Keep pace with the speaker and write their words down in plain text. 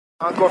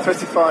Encore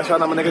Festival, shout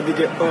out my nigga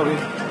DJ Orrie.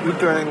 We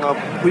turning up,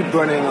 we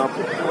burning up,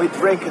 we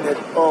drinking it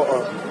all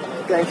up.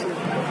 Thank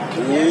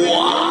you.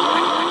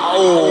 Wow!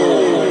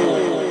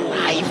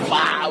 High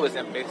five! We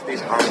zijn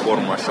backstage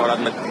encore, man. Shout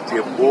out met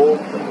DJ Bo.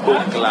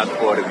 Ook klaar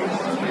voor die.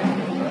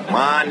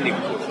 Man,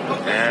 Nico.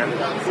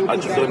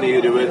 Had je zo niet,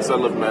 jullie weten zelf,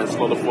 man.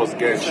 Slaughterhouse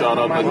Gang. Shout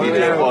out met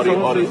DJ Orrie,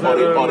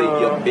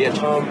 je bitch.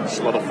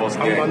 Slaughterhouse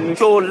Gang.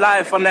 Zo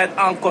live vanuit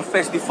Encore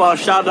Festival.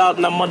 Shout out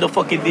naar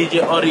motherfucking DJ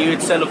Orrie. Je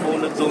weet zelf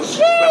hoe het doen.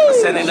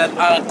 Representing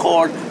that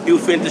Encore New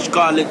Vintage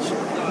College.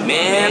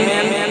 Man.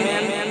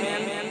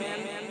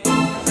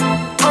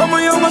 Allemaal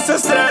jongens en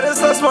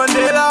strijders als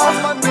Mandela.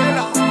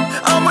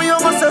 Allemaal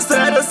jongens en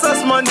strijders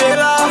als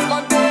Mandela.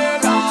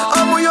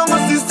 Allemaal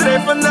jongens die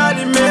streven naar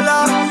die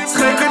mela.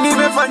 Schrikken niet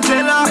meer van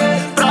Jella.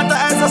 Praten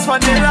ijs als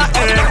vanilla.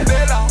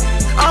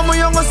 Allemaal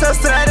jongens en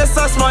strijders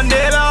als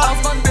Mandela.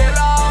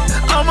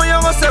 Allemaal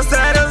jongens en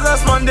strijders als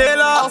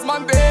Mandela.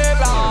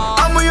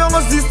 Allemaal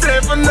jongens die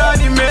streven naar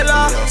die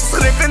mela.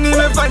 Schrikken niet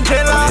meer van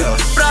Jella.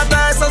 Praten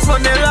ijs als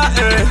vanilla.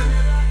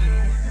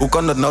 Hoe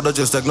kan het nou dat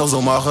je stek nog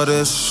zo mager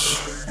is?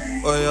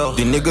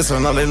 Die niggas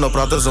zijn alleen op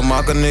praten, ze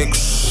maken niks.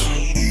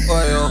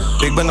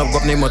 Ik ben op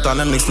kop, neem het aan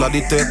en ik sla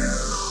die tip.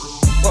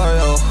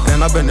 En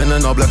naar binnen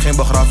en blijft geen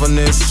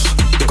begrafenis.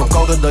 Ik kom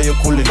kouder dan je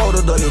koeling.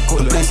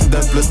 De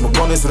president plus mijn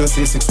gun is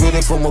Russisch. Ik zweer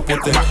ik voor mijn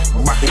poting.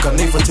 Ik kan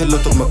niet van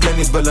chillen tot mijn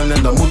kleinies bellen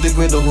en dan moet ik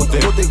weer de hoed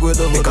in.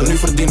 Ik kan nu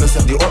verdienen,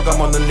 zeg die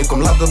orgaman en ik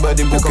kom later bij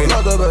die boeking.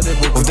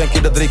 Of denk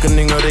je dat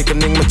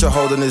rekening met je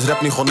houden is?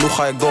 Rap niet genoeg,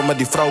 ga ik door met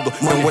die fraude.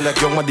 Ben wel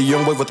jong, maar die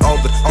youngboy wordt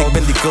ouder. Ik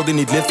ben die kill die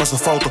niet leert van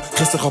zijn fouten.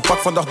 Gisteren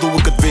gepakt, vandaag doe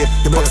ik het weer.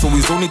 Je pakt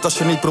sowieso niet als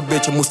je niet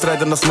probeert. Je moet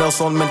strijden naar snel,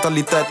 zo'n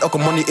mentaliteit. Elke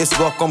money is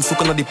welkom,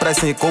 zoeken naar die prijs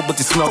en ik hoop dat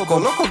die snel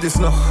komt.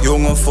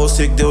 Jonge Vos,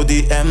 ik deel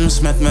die M's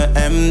met mijn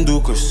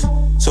M-doekers.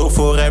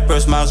 Zoveel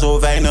rappers, maar zo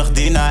weinig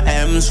die naar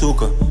M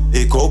zoeken.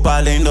 Ik hoop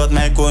alleen dat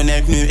mijn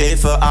connect nu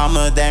even aan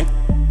me denkt.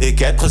 Ik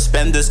heb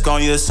gespend, dus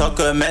kan je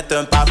zakken met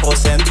een paar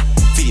procent.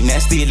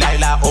 Finesse die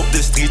Laila op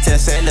de streets en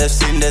zelfs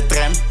in de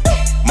tram.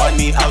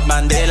 Money out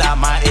Mandela,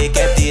 maar ik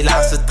heb die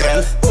laatste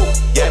trend.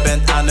 Jij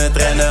bent aan het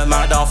rennen,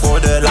 maar dan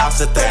voor de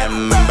laatste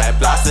tram. Bij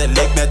plaatsen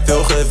lik met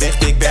veel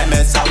gewicht, ik ben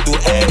met zout toe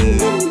en.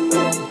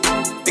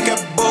 Ik heb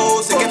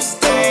boos, ik heb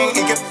sting,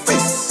 ik heb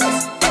vis.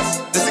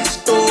 Dus ik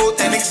stoot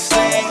en ik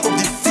slang op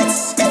die fiets.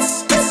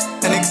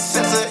 En ik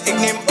zeg ze, ik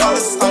neem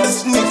alles,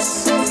 anders niets.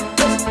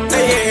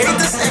 Nee, je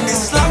haters en die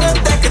slangen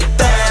denken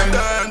damn.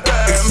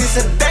 Ik zie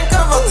ze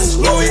denken, wat is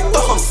Louis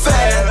toch een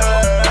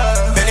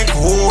fan. Ben ik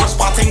hoors,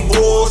 praat geen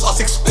broers als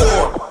ik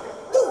spoor.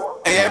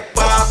 En jij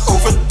praat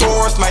over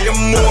doors, maar je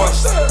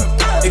moorst.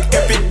 Ik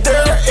heb je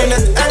deur in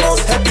het Engels,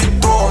 heb je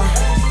door.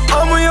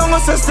 Allemaal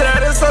jongens en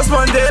strijders als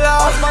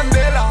Mandela.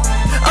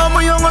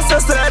 Allemaal jongens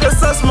en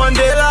strijders als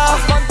Mandela.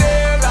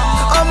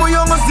 Allemaal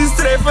jongens die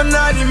streven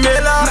naar die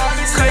mela.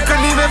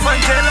 Schrikken niet meer van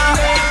Jella.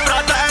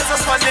 Praten ijs als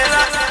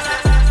vanilla.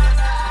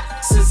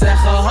 Ze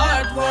zeggen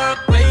hard work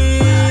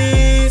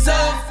pays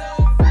off.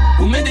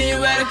 Hoe minder je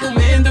werkt, hoe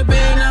minder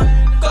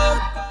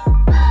binnenkomt.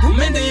 Hoe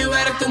minder je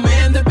werkt, hoe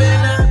minder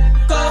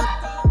binnenkomt.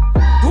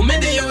 Hoe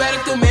minder je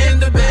werkt, hoe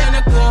minder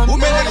binnenkomt. Hoe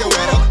minder je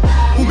werkt,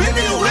 hoe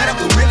minder je werkt,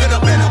 hoe minder er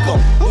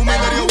binnenkomt. Hoe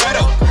minder je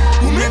werkt,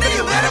 hoe minder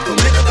je werkt, hoe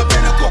minder er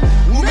binnenkomt.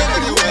 Hoe minder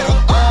je werkt,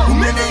 hoe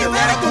minder je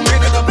werkt, hoe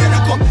minder er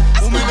binnenkomt.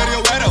 Hoe minder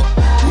je werkt,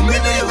 hoe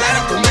minder je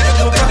werkt, hoe minder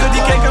er binnenkomt. We pakken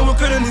die cake en we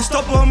kunnen niet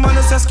stoppen.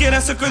 Mannen 6 keer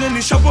en ze kunnen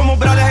niet shoppen. Mijn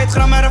brother heet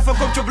gram en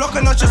verkoopt je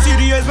blokken. Als je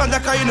serieus bent,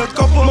 dan kan je het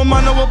koppen. Mijn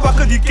mannen, we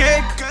pakken die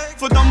cake.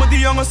 Verdamme, die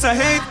jongens zijn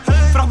heet.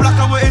 Vraag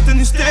blakken, we eten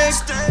nu steak.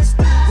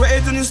 We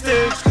eten nu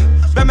steak.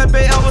 Ben met BL,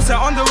 we zijn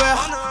onderweg.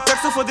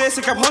 Teksten voor deze,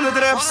 ik heb 100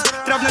 raps.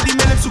 Trap naar die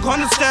min, ik zoek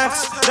 100 stacks.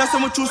 Rest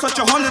moet choose wat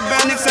je 100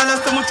 bent. Ik zelf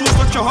moet choose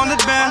wat je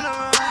 100 bent.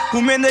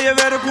 Hoe minder je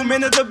werkt, hoe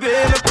minder er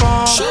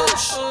binnenkomt.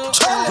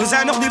 We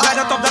zijn nog niet bij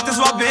de top, dat is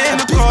wat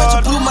binnenkomt. Met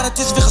je broer, maar het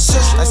is weer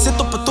gesust. Hij zit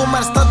op het toon,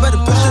 maar hij staat bij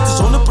de bus. Het is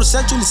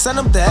 100%, jullie zijn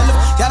op de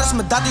helft. Ja, dat is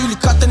mijn dad en jullie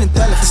katten in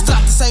Delft. De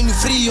straten zijn nu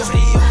free, joh.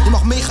 Je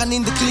mag meegaan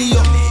in de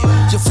Clio.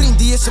 Je vriend,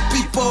 die is een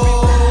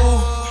people.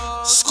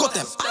 Schot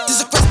hem. Het is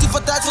een kwestie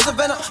van tijd voor te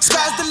wennen.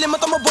 Sky is the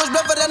limit, al mijn boys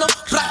blijven rennen.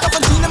 Praat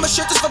van 10 en mijn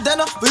shit is van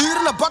dennen. We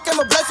huren een bak en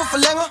we blijven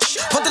verlengen.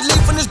 Want het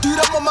leven is duur,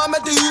 op mama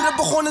met de huren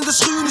begon in de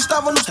schuur. Nu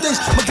staan we nog steeds.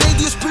 Mijn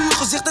grade is puur,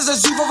 gezichten zijn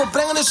zuur. Want we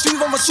brengen een zuur,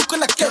 want we zoeken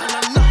naar cake.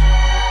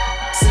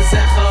 Ze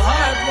zeggen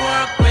hard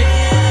work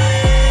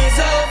pays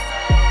off.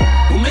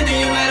 Hoe minder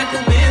je werkt,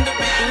 hoe minder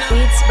binnen.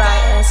 Beats by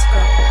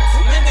Esco.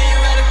 Hoe minder je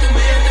werkt, hoe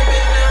minder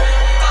binnen.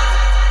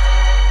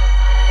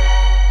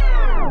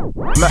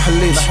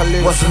 Mehlis,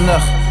 was een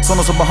nacht. Zon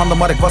is op mijn handen,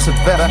 maar ik was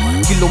het weg.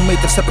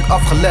 Kilometers heb ik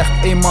afgelegd.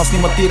 Eenmaals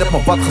niemand hier heeft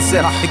me wat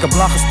gezegd. Ik heb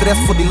lang gestrest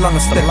voor die lange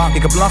strek.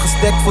 Ik heb lang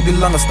gestekt voor die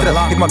lange stress.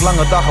 Ik maak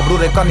lange dagen,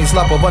 broer, ik kan niet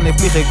slapen. Wanneer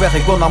vlieg ik weg?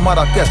 Ik wil naar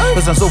Marrakesh.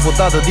 Er zijn zoveel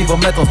daden die we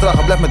met ons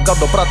dragen. Blijf met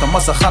Gabdo praten,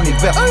 maar ze gaan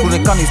niet weg. Broer,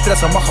 ik kan niet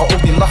stressen, mag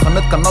ook niet lachen.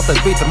 Het kan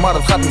altijd beter, maar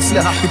het gaat niet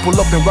slecht. Ik pull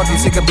up in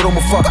waggies, ik heb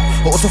dromen fuck.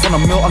 Osso van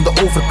een mil aan de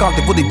overkant.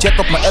 Ik wil die jet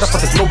op mijn erf,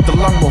 want ik loop te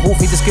lang. Mijn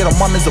hoofd, iedere keer een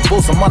man is een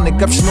boze man. Ik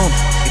heb snoen.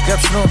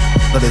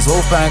 Dat is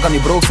hoofdpijn, kan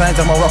niet brood zijn.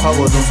 Zeg maar, wat gaan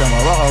we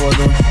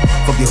doen?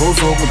 Fuck die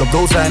hoofd ook, moet op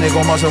dood zijn. Ik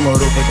kom als je me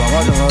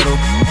roept.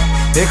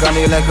 Ik ga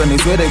niet lekker,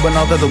 niet zweer, ik ben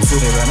altijd op zoek.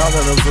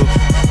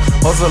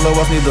 Hosselen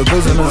was niet de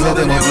keuze, nu zit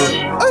in mijn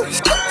bloed.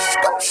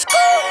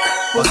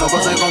 Pas op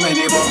als ik kom in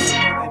die boom.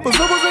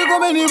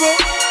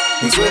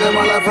 Ik zweer in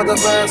mijn lijf gaat de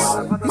vers.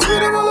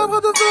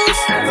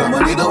 Vraag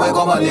me niet hoe ik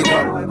kom aan die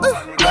kwam.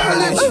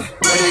 Weggelincht,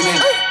 weet ik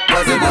niet.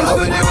 Was ik ben op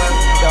in die boom.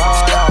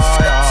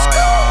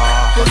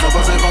 Pas op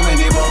als ik kom in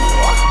die boom.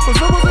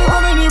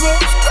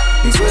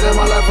 Ik zweer in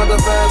mijn lijf gaat de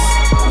vers.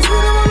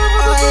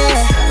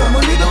 Vraag me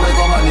niet hoe ik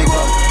kom aan die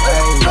kwam.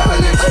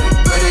 Weggelincht,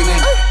 weet ik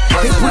niet.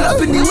 Ik pull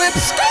up in die whip,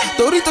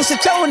 Doritos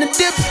zet jou in de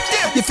dip.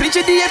 Je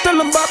vriendje die heeft al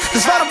een bak,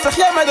 dus waarom vraag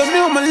jij mij dan nu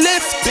om een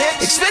lift?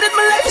 Ik zweer het,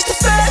 mijn lijf is te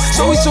vet.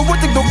 Sowieso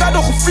word ik door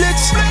Gado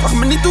geflitst. Vraag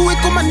me niet hoe ik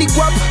kom aan die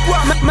guap.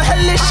 Met mijn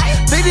hellish,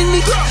 weet ik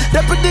niet.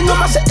 Rapper dingen,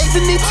 maar ze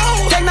eten niet.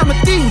 Kijk naar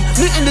mijn team,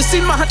 nu in de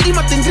scene, maar had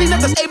iemand in green,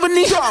 net als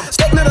Ebony.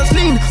 Steek naar als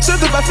lean,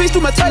 surfen bij feest,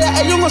 doe met fire.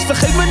 En jongens,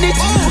 vergeet me niet.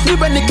 Nu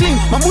ben ik clean,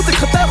 maar moet ik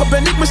getuigen,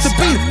 ben ik Mr.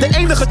 Bean. De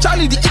enige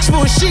Charlie die ik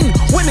wil zien.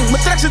 Winning,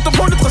 mijn track zit op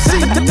 100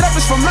 gezien. De trap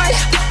is van mij,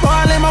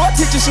 maar alleen maar wat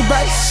hitjes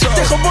erbij.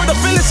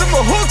 Tegenwoordig willen ze me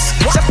hooks.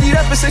 Zeg die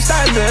rappers, ik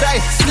sta in de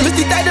rij. Met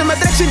die tijden met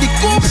tracks in die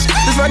koops.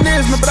 Dus wanneer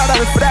is mijn brada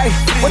weer vrij?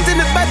 Wordt in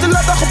het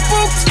buitenland al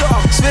geboekt.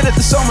 Zweer het,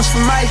 de zomers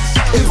voor mij.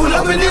 Ik voel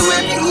op in die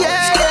whip,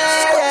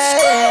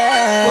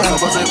 Pas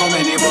op als ik kom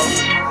in die boom.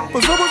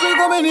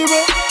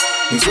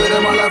 Ik zweer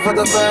in mijn lijf gaat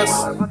de vers.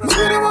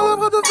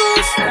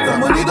 Vraag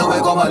me niet hoe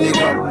ik kom aan die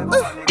kwam.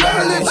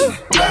 Weggelincht.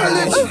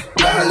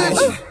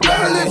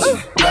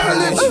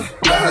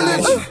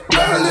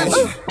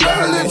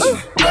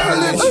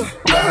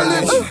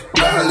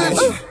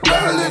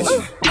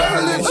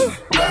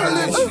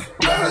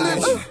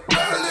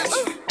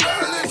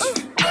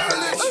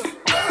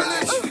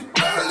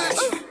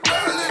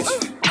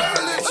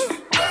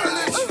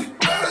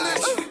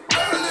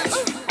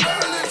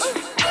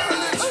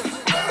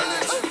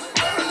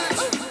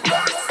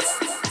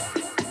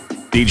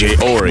 DJ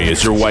Orrie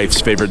is your wife's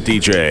favorite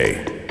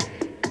DJ.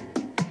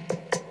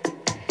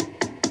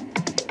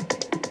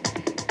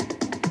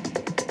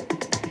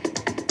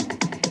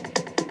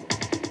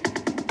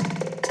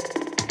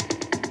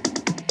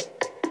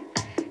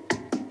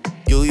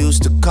 You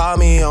used to call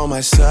me on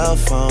my cell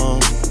phone.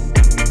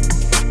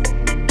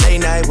 Late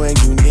night when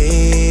you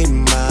need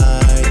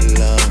my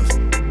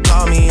love.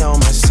 Call me on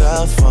my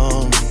cell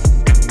phone.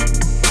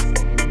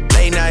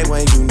 Late night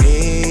when you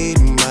need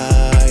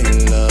my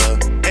love.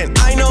 And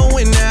I know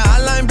when that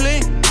hotline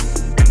blink,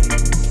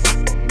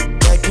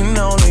 that can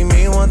only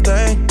mean one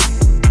thing.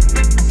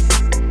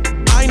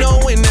 I know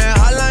when that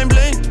hotline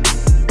blink,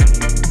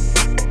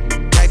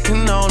 that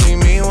can only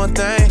mean one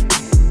thing.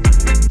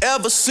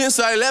 Ever since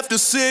I left the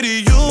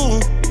city, you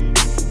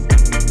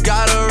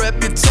got a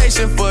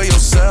reputation for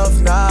yourself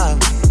now.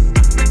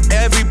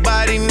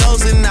 Everybody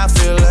knows and I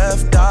feel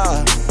left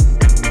out.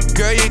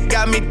 Girl, you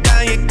got me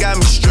down, you got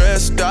me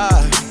stressed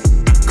out.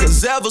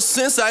 Cause ever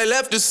since I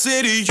left the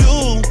city,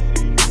 you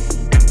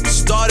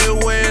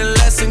started wearing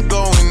less and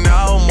going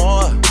out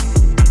more.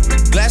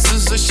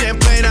 Glasses of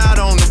champagne out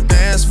on the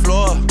dance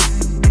floor.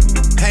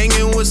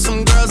 Hanging with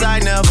some girls I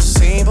never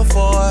seen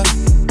before.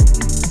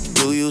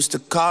 You used to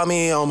call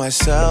me on my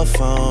cell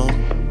phone.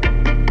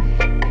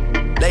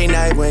 Late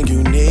night when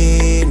you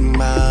need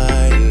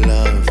my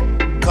love.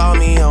 Call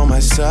me on my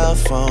cell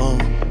phone.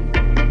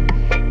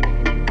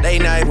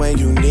 Late night when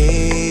you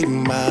need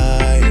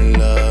my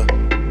love.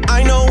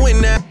 I know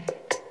when that.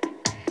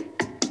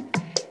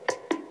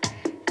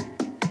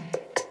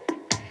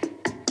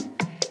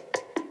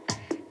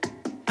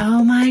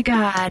 Oh my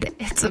God,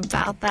 it's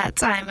about that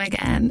time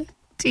again.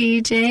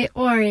 DJ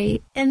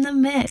Orrie in the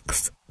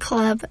mix.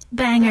 Club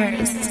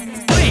Bangerz.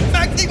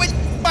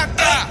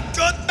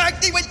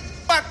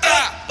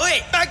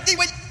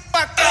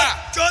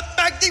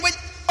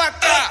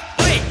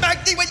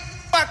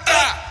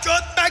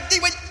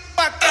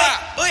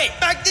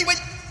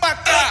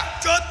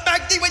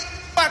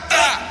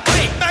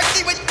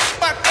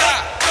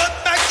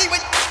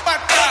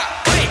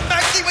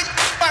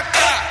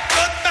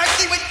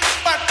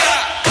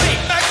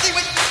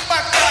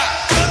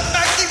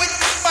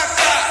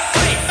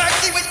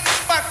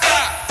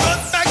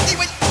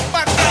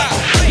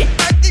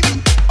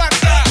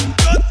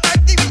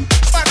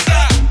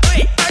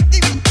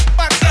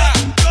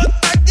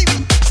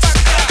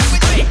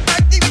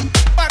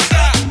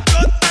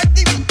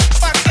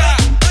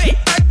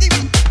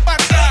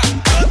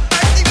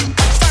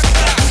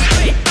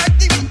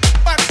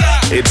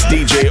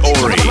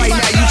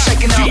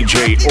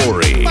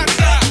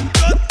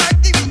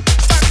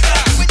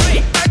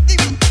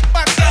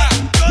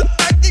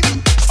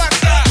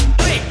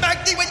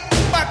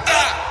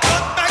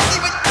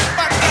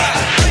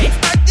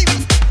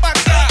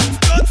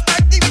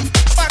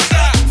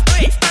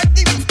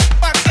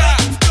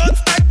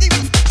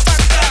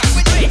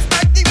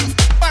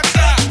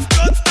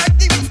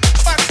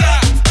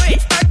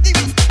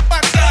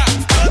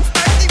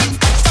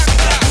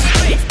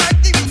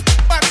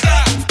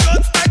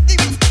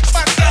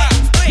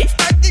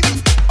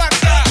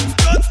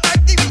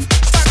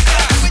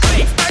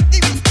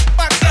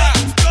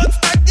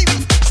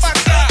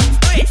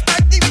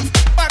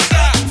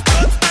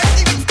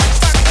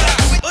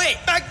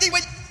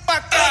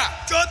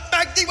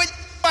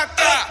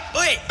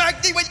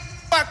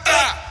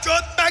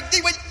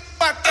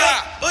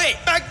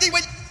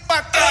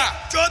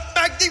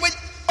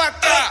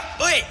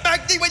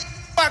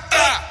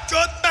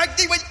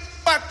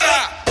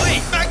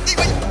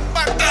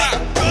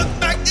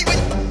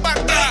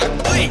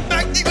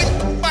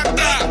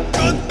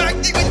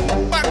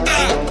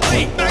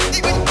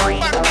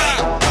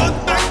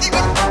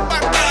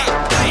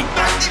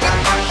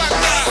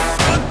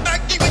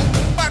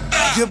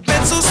 Je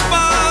bent zo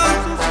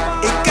spannend,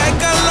 ik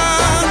kijk al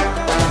lang.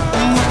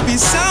 Moppie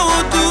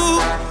samen doen,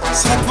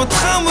 schat wat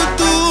gaan we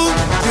doen?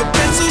 Je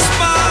bent zo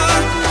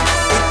spannend,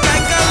 ik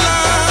kijk al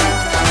lang.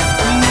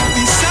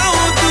 Moppie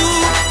samen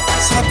doen,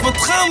 schat wat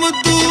gaan we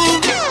doen?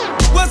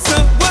 What's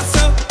up, what's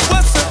up,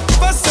 what's up,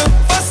 what's up,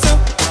 what's up?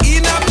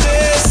 Ina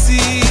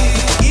Blessy,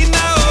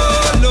 Ina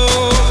Olo.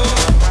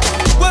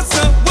 What's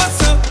up,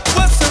 what's up,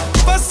 what's up,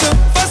 what's up,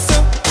 what's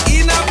up?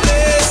 Ina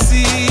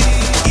Blessy,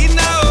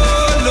 Ina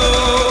Olo.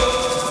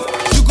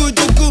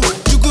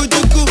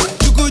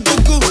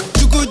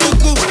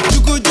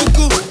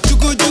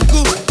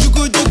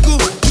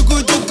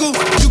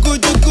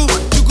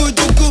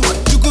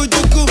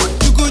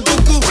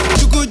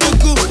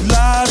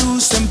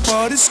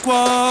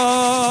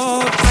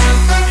 Squad.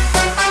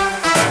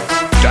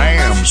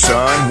 Damn,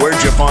 son,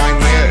 where'd you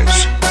find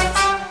this?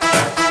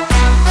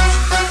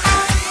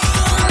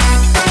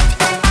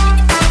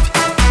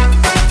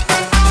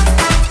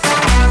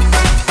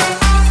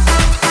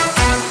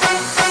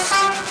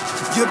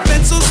 Je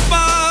bent zo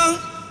spannend,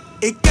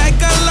 ik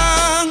kijk al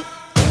lang.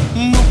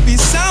 Moppie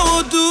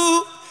samen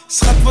doen,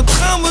 schat wat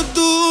gaan we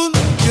doen?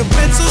 Je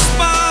bent zo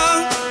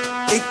spannend,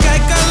 ik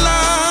kijk al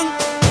lang.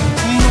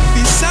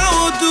 Moppie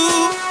samen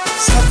doen,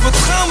 schat wat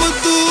gaan we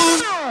doen?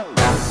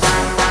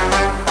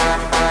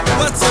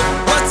 What's up,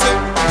 what's up,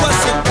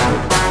 what's up?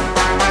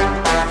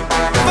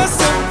 What's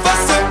up,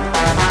 what's up?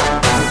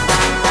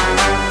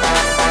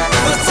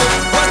 What's up,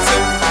 what's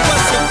up,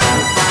 what's up?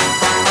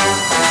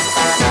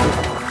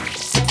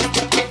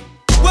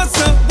 What's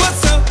up,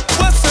 what's up,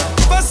 what's up,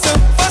 what's up,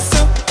 what's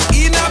up?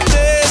 Ina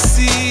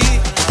Blessy,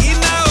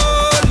 Ina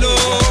Olo.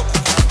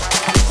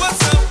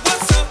 What's up,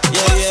 what's up,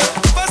 what's up,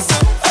 what's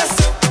up, what's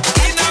up?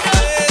 Ina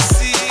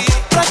Blessy,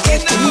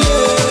 Ina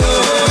Olo.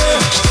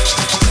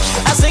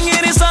 I sing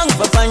this song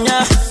for Panya,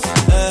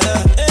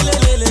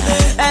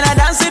 and I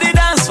dance the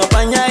dance for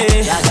Panya.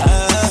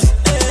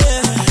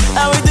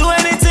 I will do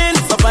anything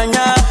for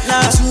Panya.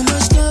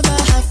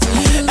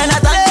 And I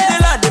thank the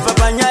Lord for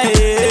Panya.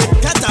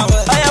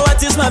 Aya,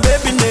 what is my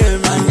baby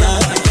name?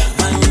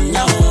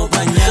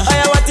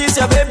 Aya, what is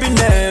your baby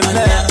name?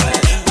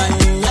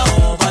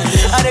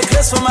 I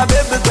request for my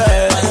baby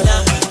girl.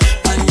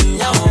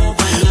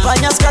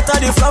 Panya scatter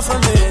the floor for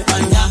me.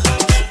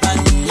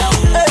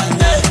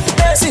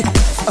 See,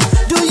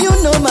 do you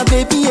know my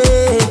baby?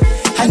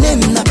 Her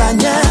name is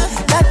Panya,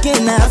 that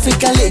kind of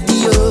African lady,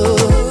 yo.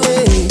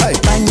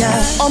 Panya,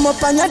 Omo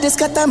Panya, they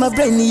scatter my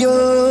brain,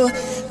 yo.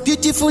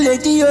 Beautiful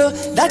lady, yo,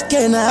 that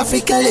kind of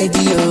African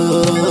lady, yo.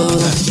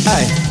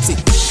 See,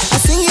 I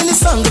sing in the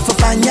song for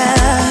Panya,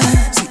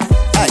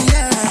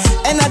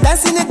 and I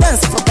dance in the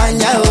dance for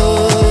Panya,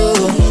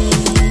 oh.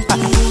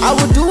 I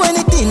would do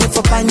anything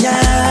for Panya,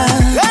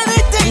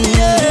 anything,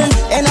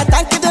 yeah. And I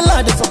thank the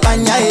Lord for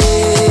Panya,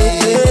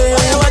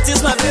 Aya, what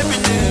is my baby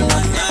name?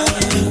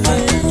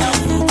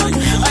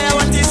 Aya,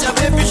 what is your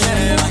baby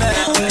name?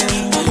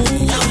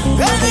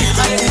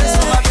 I request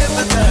for my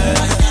baby girl.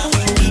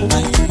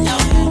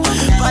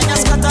 Panya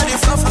scatter the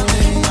floor for me.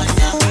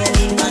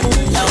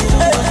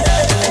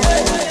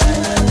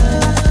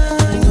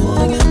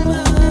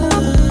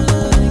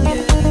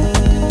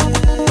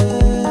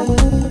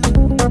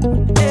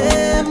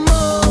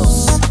 Emos,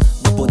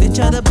 no poder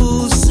echar a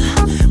bus.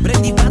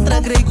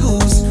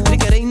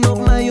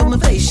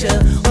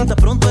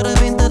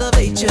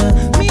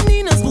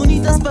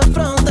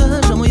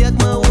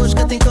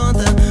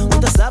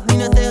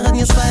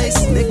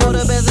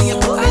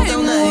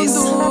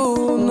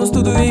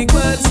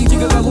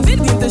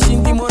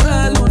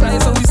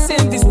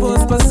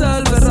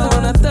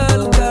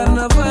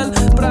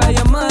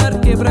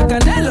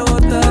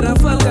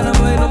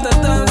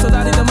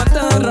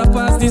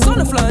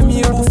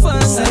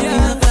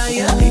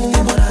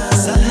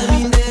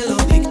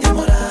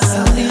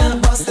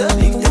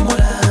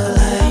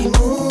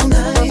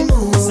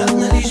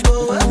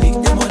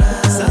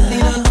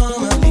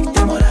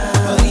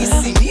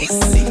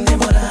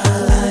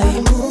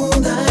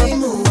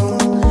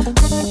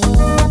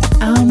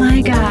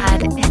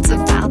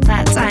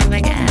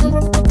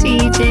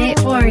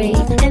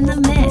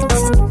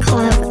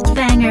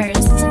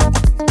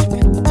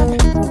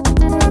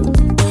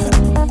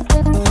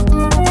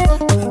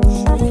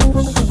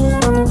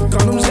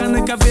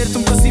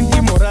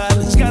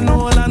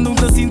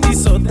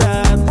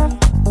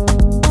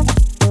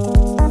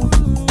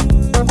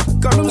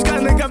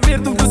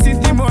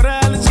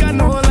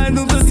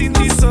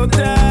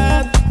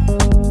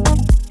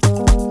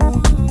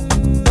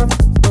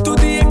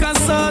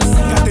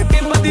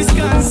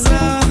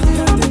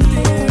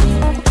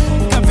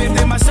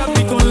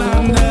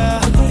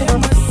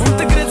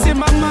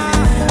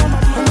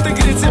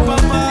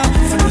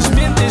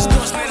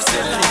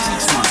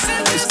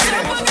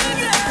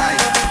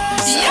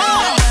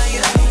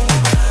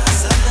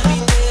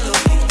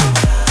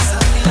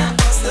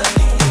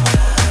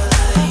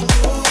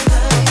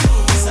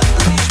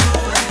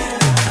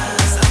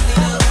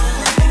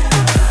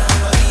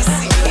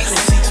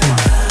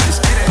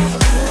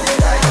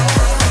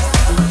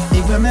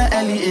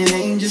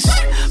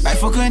 haters. Wij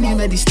fokken niet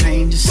met die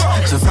strangers.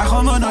 Ze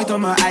vragen me nooit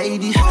om mijn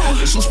ID.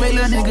 Dus hoe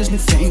spelen niggas nu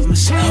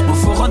famous? Mijn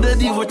volgende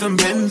die wordt een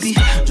Bentley.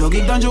 Joke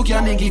ik dan joke, ja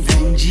Nicky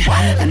Benji.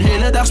 Een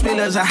hele dag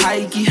spelen ze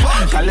hikey.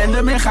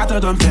 Kalender meer gaat er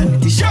dan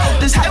panties.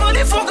 Dus hij wil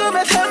niet fokken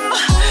met hem.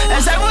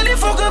 En zij wil niet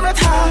fokken met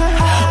haar.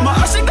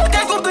 Maar als ik dan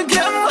kijk op de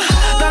gram,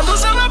 dan doen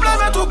ze wel blij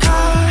met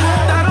elkaar.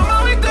 Daarom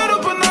hou ik er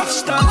op een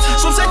afstand.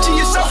 Soms zet je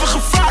jezelf in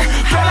gevaar.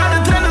 Ben aan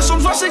het rennen,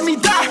 soms was ik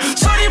niet daar.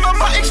 Sorry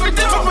mama, ik zweet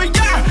dit van mijn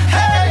jaar.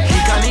 Hey.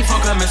 Ik kan niet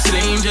fokken met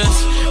strangers.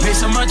 Wees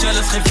maar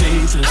jealous, geen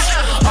veters.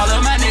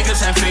 Alle mijn niggas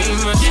zijn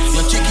famous.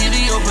 Yo chickie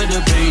die open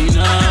de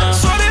benen.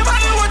 Sorry maar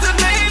nu wordt het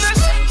menens.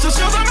 Ze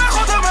schilderen mij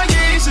God en mijn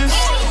Jezus.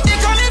 Ik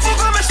kan niet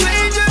fokken met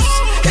strangers.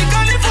 Ik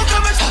kan niet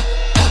fokken met...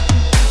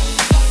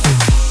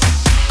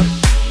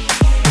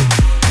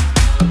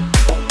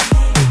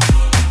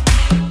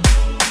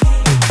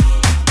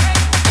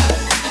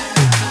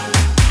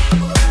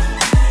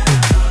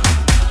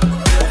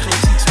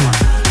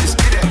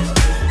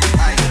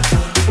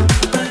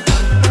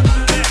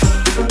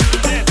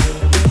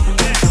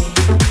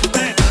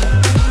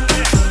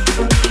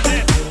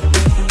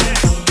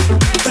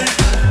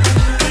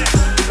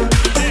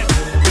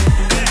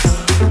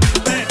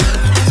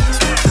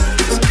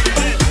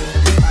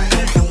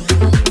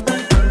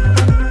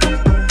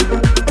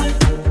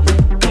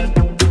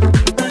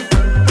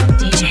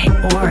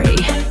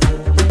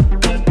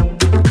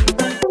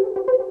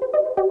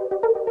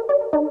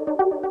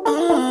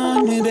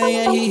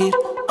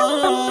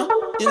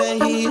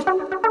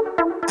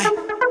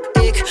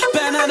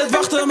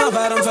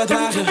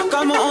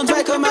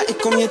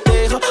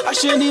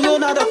 Als je niet wil,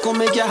 nou dan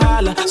kom ik je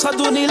halen. Schat,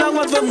 doe niet lang,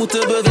 want we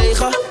moeten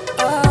bewegen.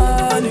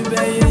 Nu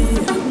ben je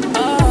hier.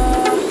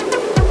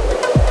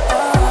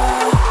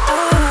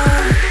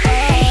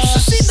 Ze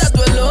ziet dat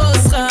we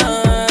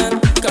losgaan.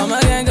 Come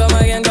again, come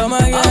again, come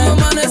again. Alle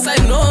mannen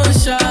zijn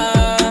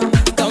nonchalant.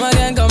 Come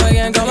again, come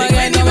again, come again. Ik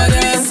weet niet met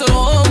wie ze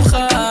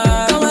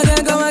omgaan. Come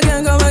again, come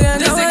again, come again.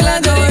 Dus ik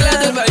laat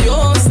er bij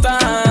ons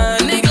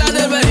staan. Ik laat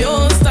er bij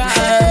ons staan.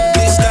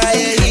 Nu sta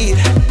je hier.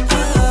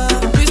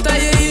 Nu sta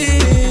je hier.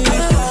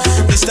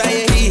 Nu sta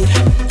je hier.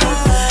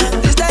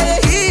 Nu sta je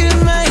hier,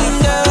 mijn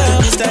girl.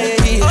 Nu sta je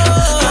hier.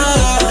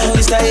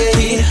 Nu sta je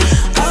hier.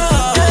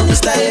 Nu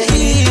sta je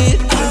hier.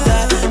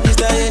 Nu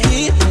sta je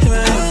hier.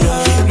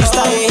 Nu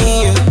sta je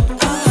hier.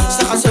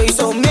 Ze gaan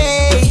sowieso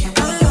mee.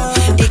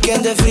 Ik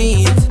ken de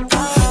vriend.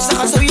 Ze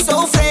gaan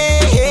sowieso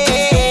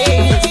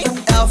vreemd.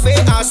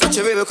 LVA, zat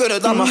je weer, we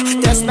kunnen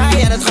dammen. Test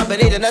mij en het gaat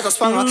beneden net als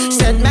vangen.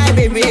 Zet mij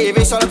baby,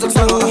 wees zal het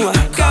ontvangen.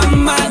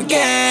 Come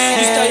again.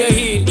 Nu sta je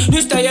hier,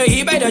 nu sta je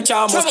hier bij de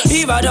Chamos.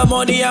 Hier waar de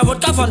money en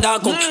vodka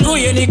vandaan komt. Wil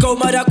je niet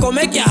komen, dan kom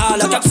ik je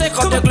halen. Ik heb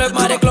zich op de club,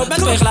 maar ik loop met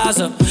 2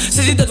 glazen.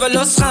 Ze ziet dat we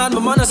losgaan,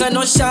 mijn mannen zijn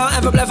nonchalant.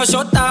 En we blijven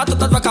shotten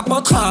totdat we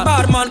kapot gaan.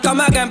 Barman,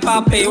 come again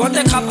papi, want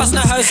ik ga pas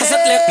naar huis als het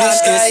licht aan is.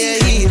 Nu sta je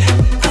hier.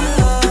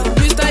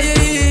 Nu sta je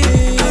hier.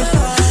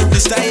 Nu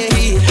sta je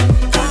hier.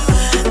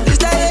 Nu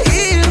sta je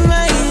hier,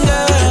 mijn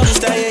girl. Nu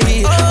sta je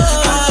hier.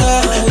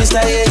 Nu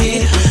sta je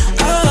hier.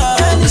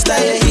 Nu sta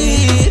je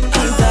hier.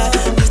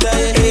 Nu sta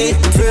je hier.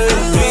 2,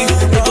 3,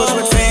 ik was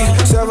met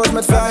 4, zij was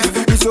met 5.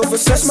 Iets over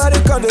 6, maar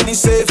ik kan er niet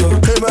 7.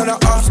 Geef me naar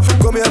 8,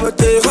 kom je me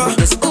tegen.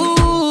 Dus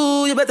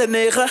je bent een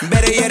 9.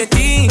 Better you're the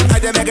 10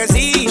 uit de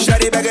magazine.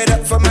 Shawty back it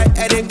up for my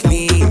and it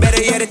clean.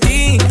 Better you're the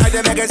 10 uit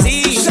de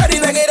magazine. Shawty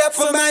back it up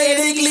for my and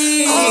it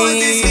clean. Oh,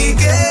 het is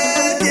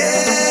weekend, yeah.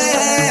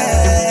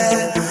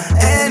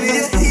 En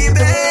hier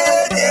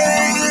bent,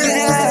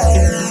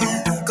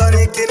 yeah. Kan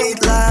ik je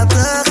niet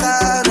laten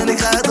gaan. En ik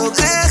ga het ook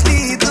echt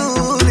niet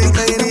doen. Ik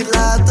kan je niet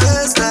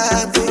laten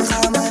staan. Ik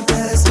ga mijn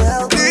best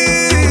wel doen.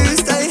 Nu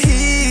sta je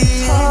hier.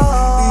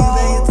 Nu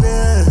ben je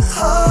terug.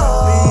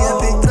 Nu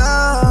heb ik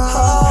drank.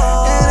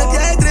 En heb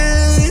jij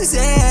drugs,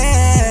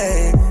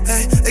 yeah.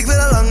 Hey, ik wil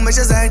al lang met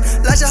je zijn.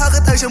 Laat je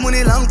hakken thuis, je moet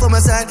niet lang voor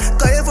me zijn.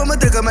 Kan je voor me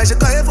drukken meisje,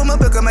 kan je voor me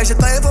bukken meisje,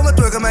 kan je voor me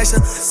twerken meisje.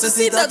 Ze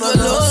ziet dat we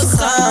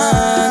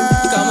losgaan.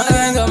 Come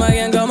again, come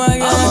again, come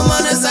again. Alle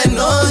mannen zijn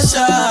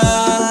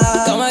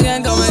nonchalant. Come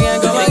again, come again,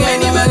 come again. Ik weet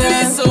niet met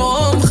wie ze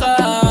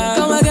omgaan.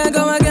 Come again,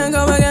 come again,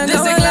 come again. Dus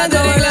ik laat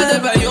er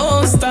bij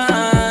ons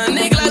staan.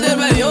 Ik laat er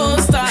bij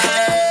ons staan.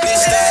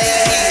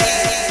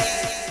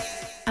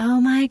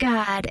 Oh my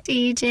god,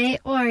 DJ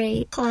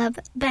Orrie, Club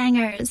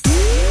Bangerz.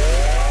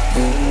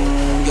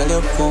 Girl,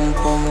 your pum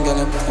pum, girl,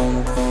 your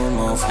pum pum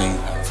off me.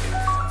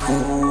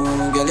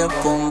 Girl, your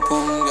pum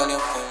pum, girl, your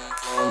pum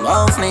pum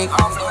off me.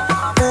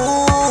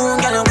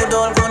 Girl, you good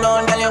on,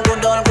 girl, you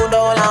good on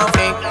off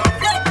me.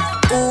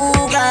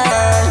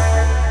 Girl,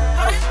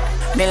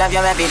 me love you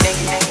everything.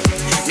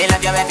 Me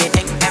love you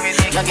everything.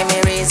 You give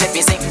me reason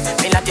to sing.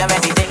 Me love you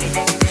everything.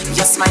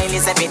 Your smile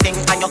is everything,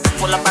 and you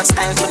full of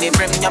style to the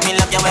brim. You me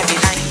love you every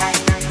time.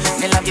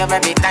 Me love you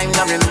every time.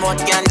 No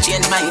remote can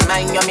change my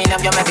mind. You me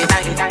love you every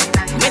time.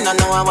 Me no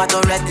know I want to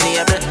red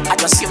label. I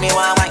just see me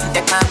want wine,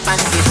 take my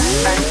panties.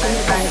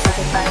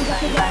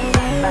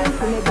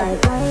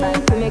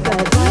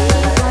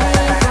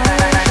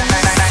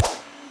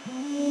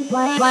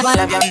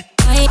 Love you.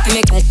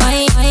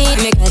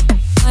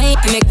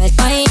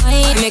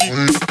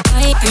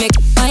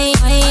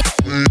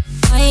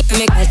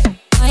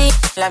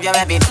 Love your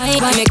baby.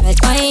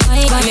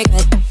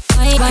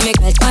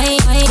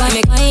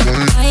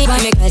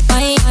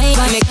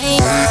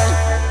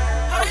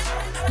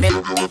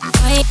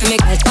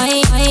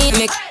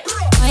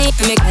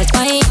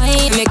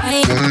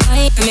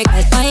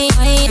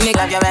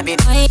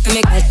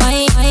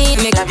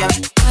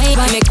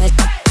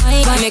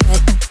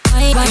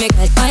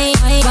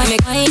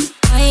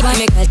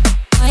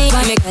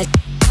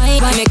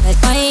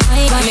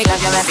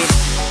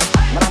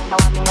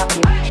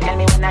 Tell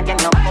me when I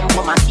get no boom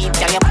boom, I keep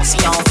tell your pussy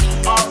on me.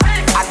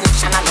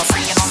 Addiction, I go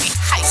free, you know me.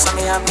 High, so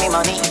me have me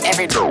money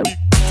every day.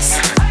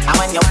 And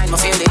when you want me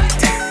feel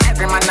it,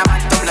 every man I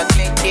want to blood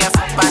click, be a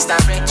fuck past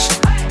that rich.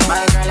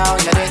 My girl, I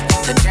hold it,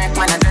 the drink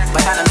man I drink,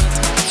 but I don't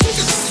need.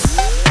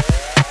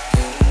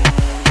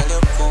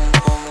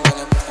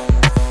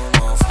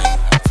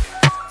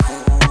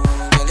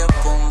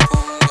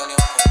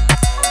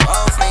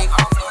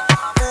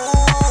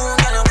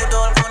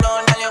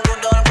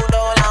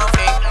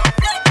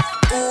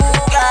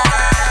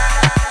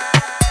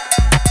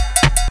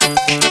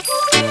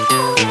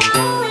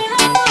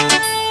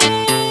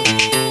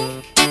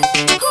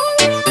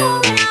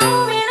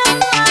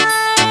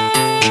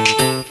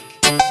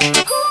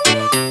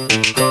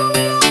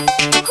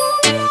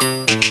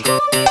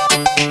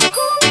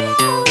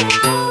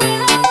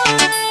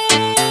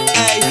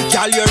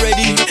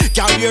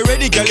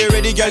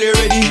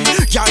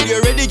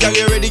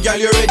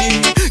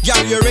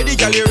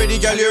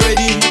 Girl, you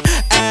ready?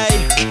 Ay,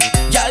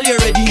 girl, you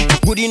ready?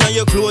 Good in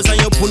your clothes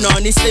and you put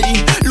on it steady.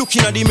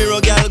 Looking at the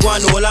mirror, girl, go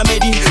and all I'm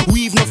ready.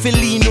 Weave no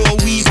feeling, no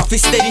weave, I feel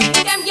steady.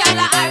 Them girl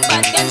are hard,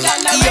 but them girl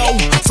not Yo,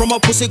 ready. from a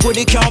pussy good,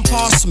 they can't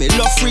pass me.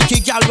 Love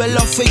freaky, girl, we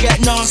love to get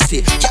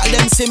nasty. Girl,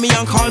 them see me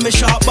and call me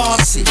sharp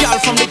bossy.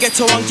 Girl from the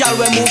ghetto and girl,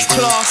 we move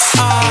class.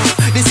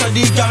 This a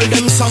the girl,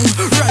 them song.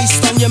 Rice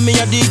and you, me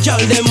a the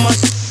girl, them man.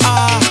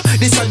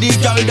 This a the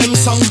girl, them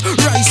song.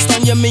 Rice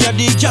and you, me a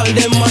the girl,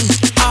 them man.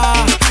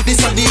 This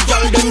a the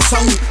girl them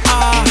song.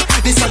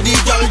 This a the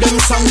girl them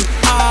song.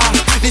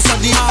 This a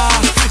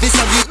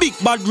the big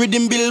bad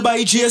rhythm bill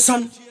by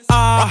Jason.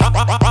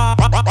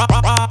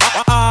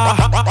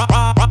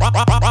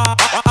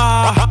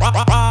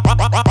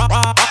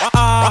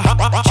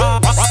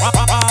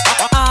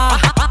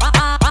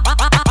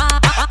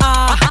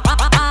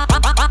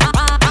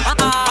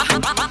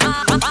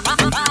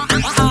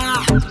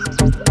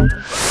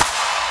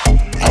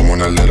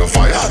 want a little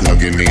fire, now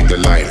give me the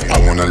light. I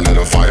want a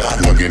little fire,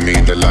 now give me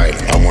the light.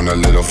 I want a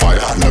little fire,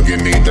 now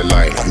give me the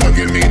light. Now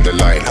give me the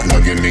light, now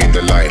give me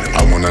the light.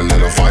 I want a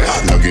little fire,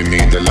 now give me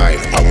the light.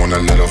 I want a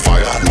little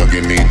fire, now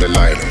give me the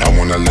light. I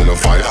want a little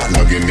fire,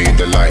 now give me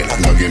the light.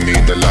 Now give me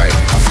the light.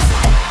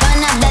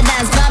 Burn up the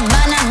dance,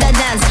 burn up the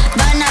dance,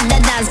 burn up the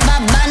dance,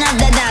 burn up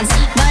the dance,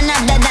 burn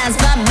up the dance,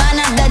 burn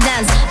up the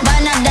dance,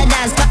 burn up the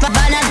dance,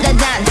 burn up the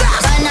dance,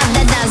 burn up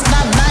the dance,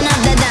 burn up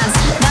the dance,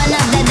 burn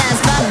up the dance,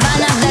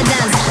 burn up the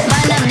dance,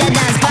 burn up the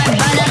dance,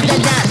 burn up the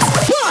dance.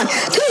 1,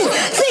 2,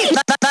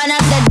 3, burn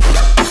up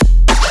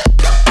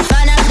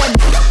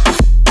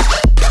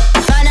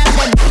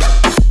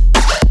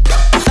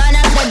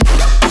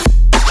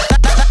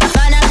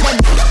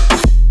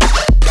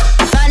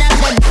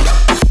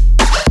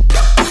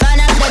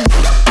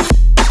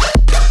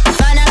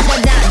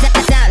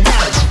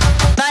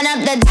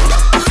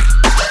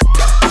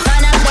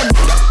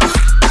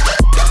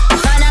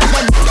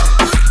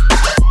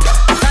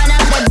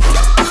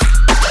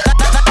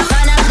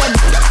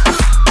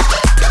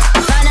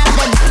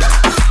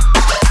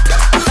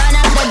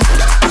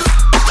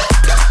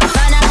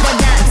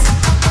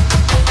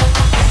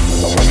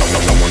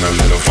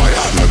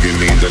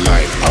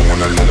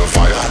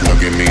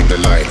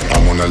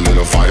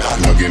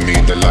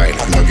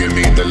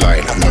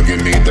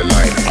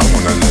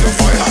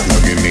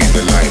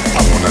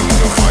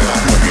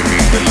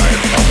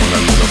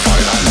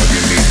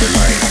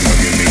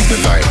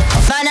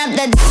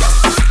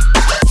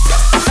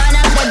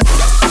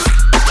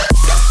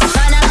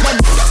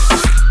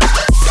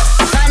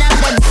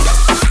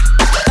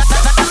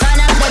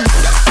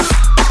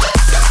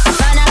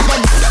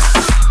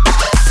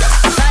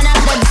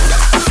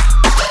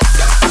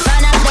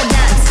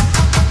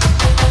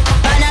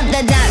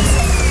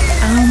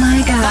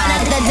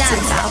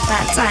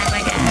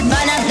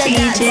the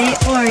DJ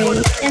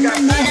Orrie in the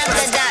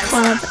mix.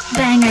 Club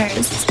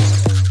Bangerz.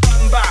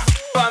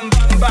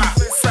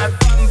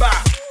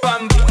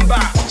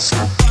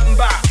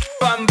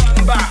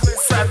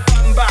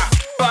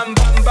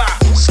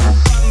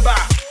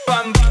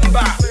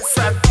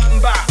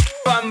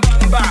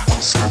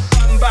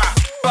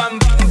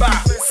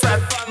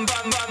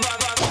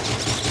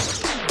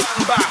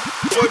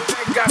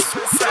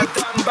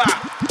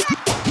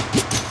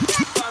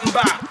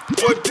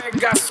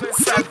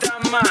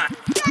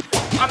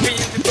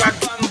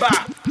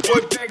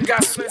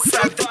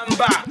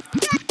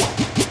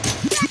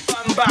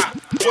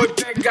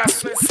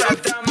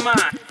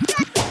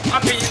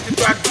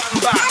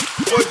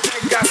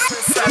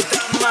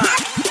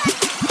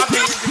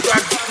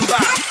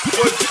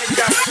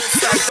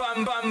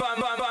 Bam, bam,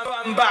 bam, bam, bam.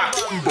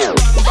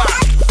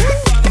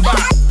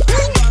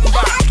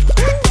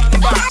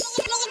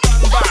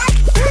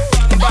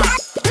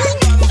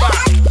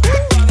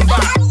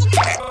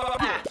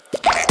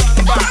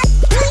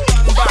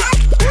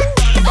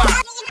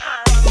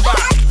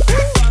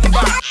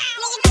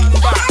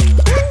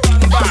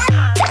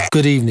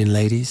 Good evening,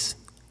 ladies.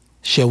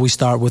 Shall we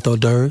start with hors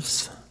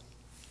d'oeuvres?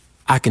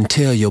 I can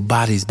tell your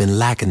body's been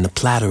lacking the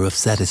platter of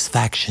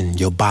satisfaction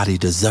your body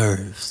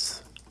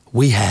deserves.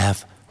 We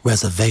have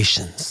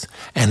reservations,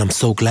 and I'm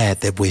so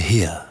glad that we're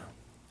here.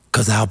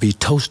 'Cause I'll be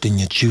toasting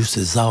your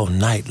juices all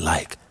night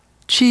like,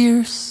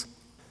 cheers.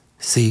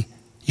 See,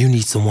 you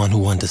need someone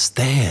who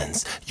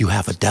understands you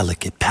have a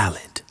delicate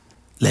palate.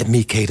 Let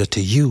me cater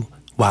to you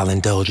while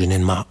indulging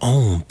in my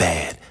own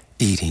bad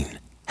eating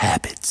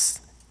habits.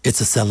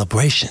 It's a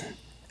celebration,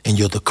 and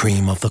you're the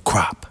cream of the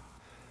crop.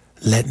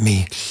 Let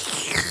me...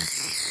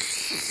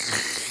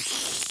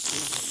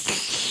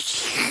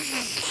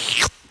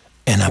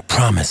 And I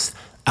promise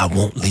I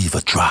won't leave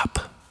a drop.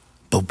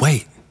 But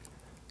wait,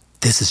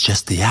 this is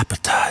just the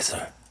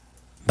appetizer.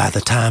 By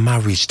the time I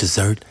reach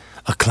dessert,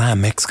 a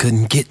climax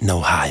couldn't get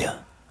no higher.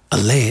 A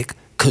leg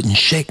couldn't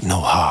shake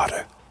no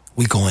harder.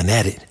 We going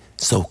at it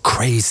so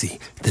crazy,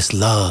 this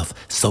love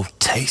so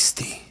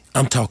tasty.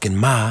 I'm talking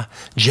my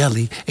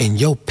jelly and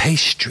your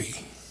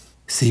pastry.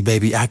 See,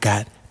 baby, I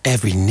got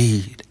every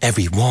need,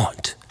 every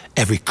want,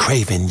 every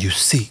craving you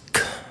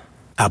seek.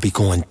 I'll be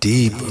going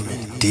deeper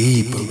and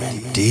deeper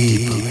and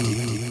deeper.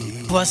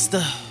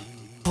 Buster,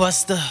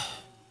 Buster,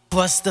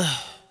 Buster,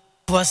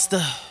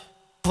 Buster,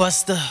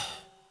 Buster,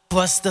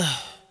 Buster,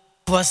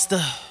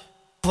 Buster,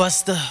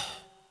 Buster,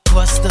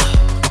 Buster,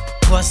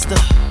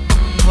 Buster,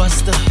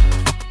 Buster,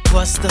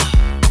 Buster,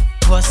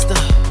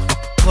 Buster,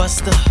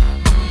 Buster,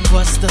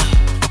 Buster,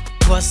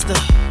 Buster,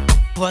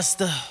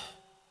 Buster,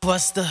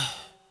 Buster.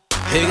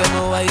 Ik heb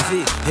mijn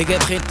wifey, ik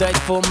heb geen tijd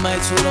voor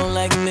meid, so don't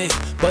like me,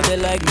 but they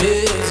like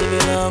me. Ze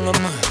willen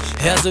hangen man,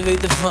 ja ze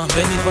weten van,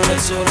 ben niet van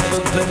het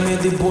zorgen, ik ben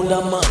meer die boela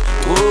man.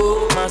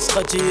 Oh, maar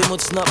schatje je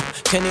moet snappen,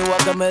 ken niet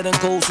wakker met een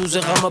kool, zo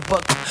ze gaan me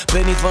pakken.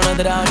 Ben niet van het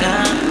raar,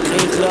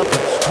 geen grappen,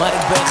 maar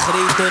ik ben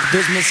gretig,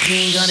 dus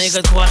misschien kan ik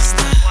het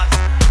kwasten.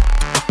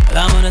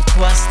 Laat me het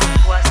kwasten,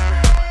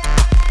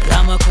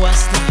 laat me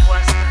kwasten,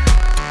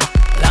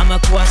 laat me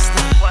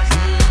kwasten.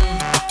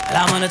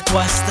 Laat me het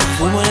kwasten,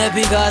 voel me een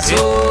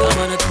Picasso. Laat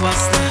me het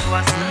kwasten,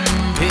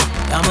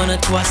 laat me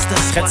het kwasten.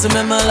 Schetsen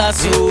met mijn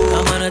lasso.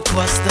 Laat me het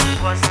kwasten,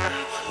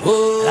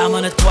 laat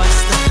me het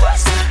kwasten.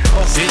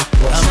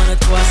 Laat me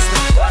het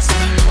kwasten,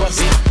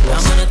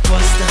 laat me het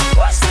kwasten.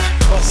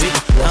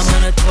 Laat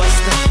me het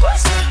kwasten,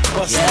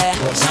 yeah,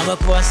 laat me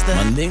kwasten.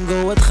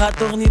 Mandingo, het gaat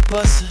toch niet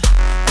passen.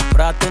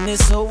 Praten is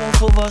zo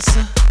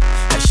onvolwassen.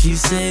 And she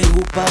say,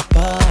 oeh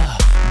papa,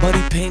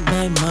 body paint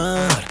mij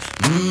maar.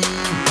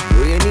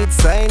 Wil je niet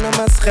zijn en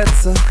maar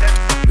schetsen?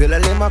 Wil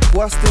alleen maar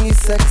kwasten, niet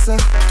seksen.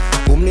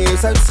 Kom niet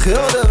eens uit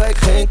Schilderwijk,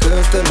 geen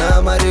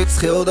kunstenaar, maar ik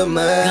schilder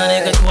mij. Kan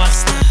ik het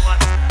kwasten?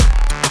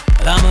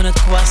 Laat me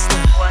het kwasten.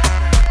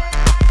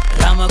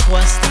 Laat me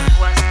kwasten.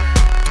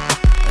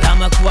 Laat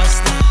me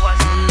kwasten.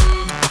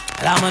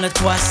 Laat me het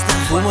kwasten.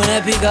 Voel me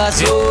een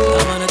Picasso.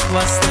 Laat me het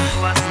kwasten.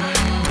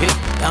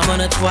 Laat me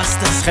het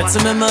kwasten.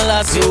 Schetsen met mijn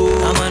lasso.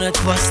 Laat me het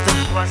kwasten.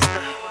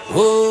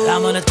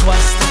 Laat me het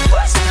kwasten.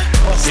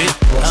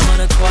 Laat me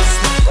het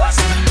kwasten.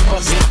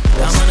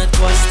 Laat me het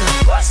kwasten.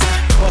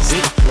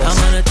 Laat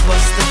me het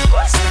kwasten.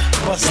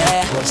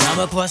 Yeah, laat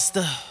me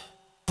kwasten.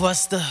 Kwasten.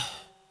 Kwasten.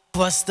 Kwasten.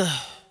 Kwasten.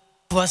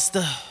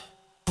 Kwasten.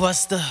 Kwasten.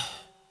 Kwasten.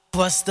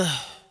 Kwasten. Kwasten. Kwasten. Kwasten. Kwasten.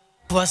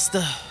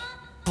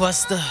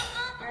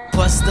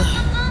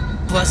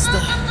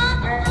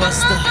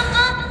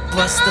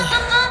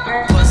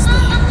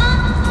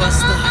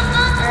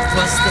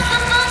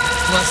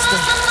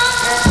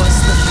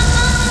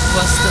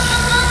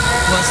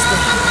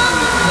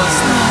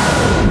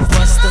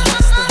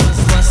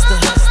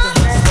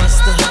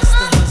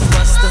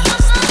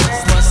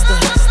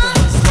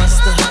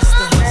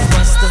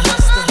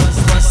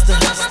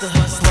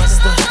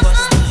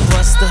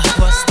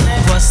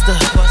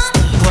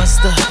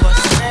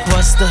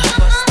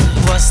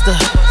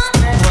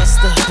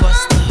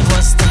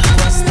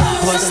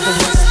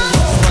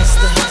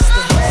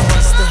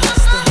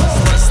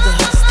 Kwasten. Kwasten.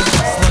 Kwasten. Kwasten. Kwasten.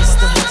 Kwasten.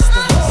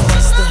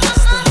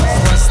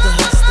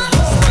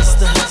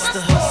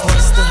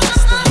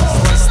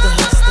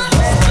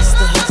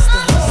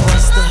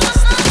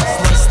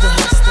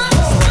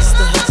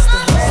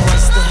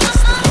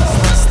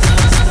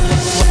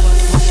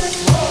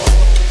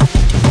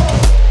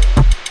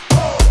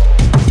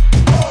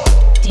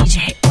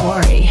 DJ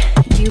Orrie,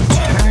 you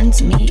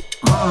turns me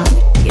on.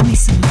 Give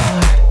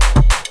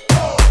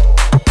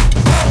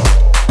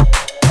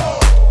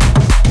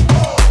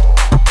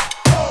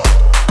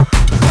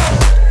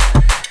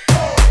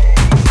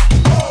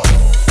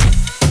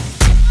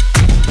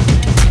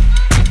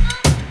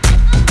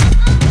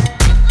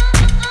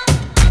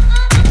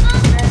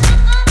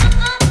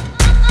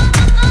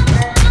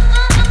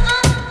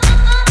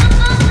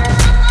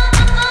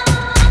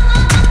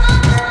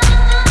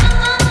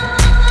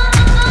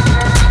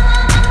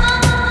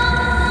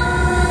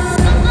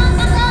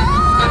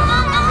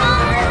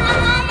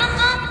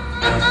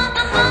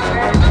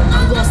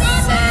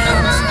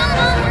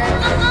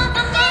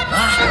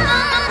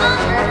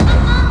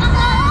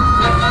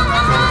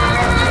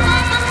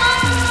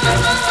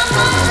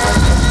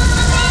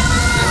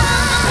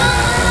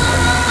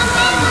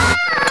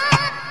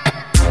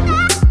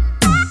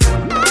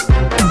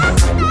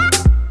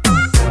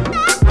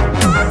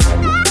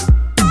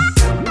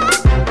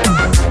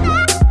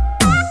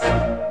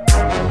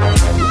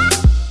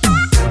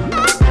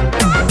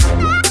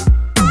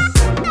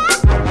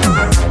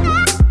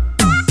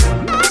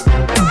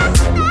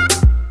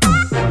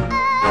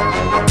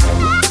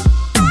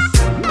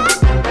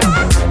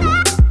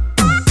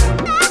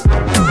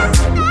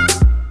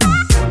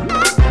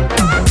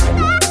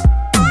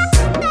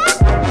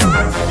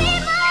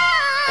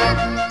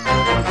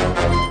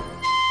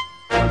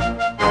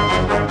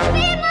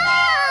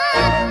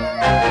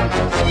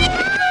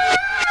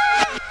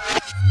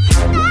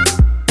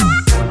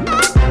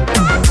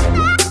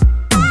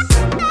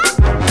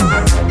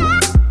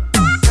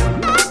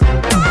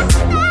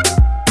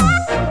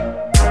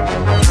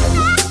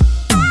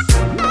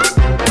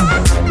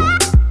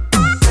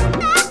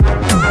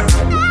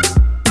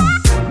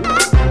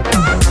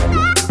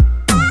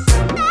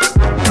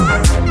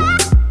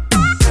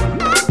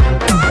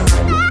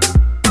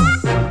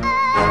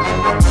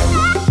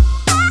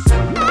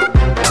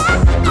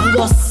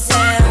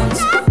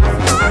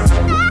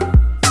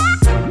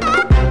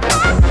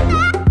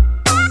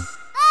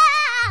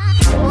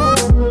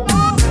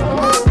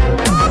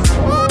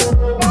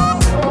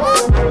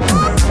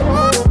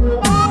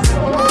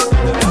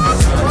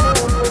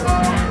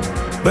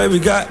Baby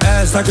got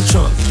ass like a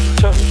trunk.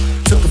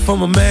 Took it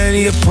from a man,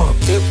 he a punk.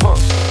 She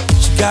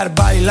got a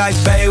body like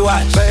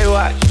Baywatch.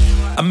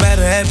 I met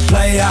her at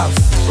Playhouse.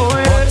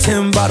 Bought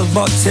 10 bottles,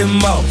 bought 10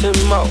 more.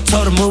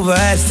 Told her move her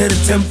ass to the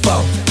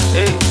tempo.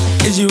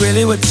 Is you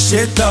really with the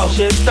shit though?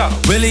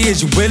 Really,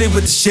 is you really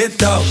with the shit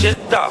though?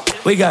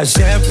 We got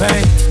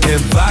champagne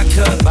and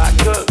vodka.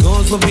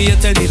 Goons with me if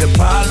they need a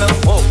problem.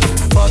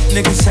 Fuck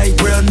niggas, hate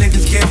real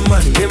niggas, get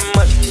money.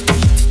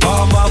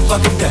 All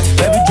motherfucking day.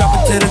 Baby, drop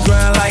it to the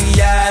ground like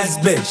yes,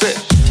 bitch.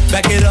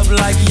 Back it up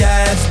like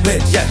yes,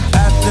 bitch.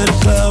 After the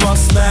club, I'll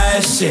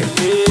smash it.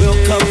 We'll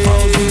come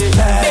home, we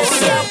pass it.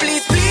 Girl,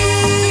 please,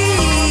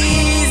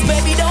 please,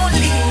 baby, don't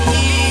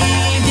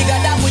leave. You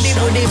got that booty,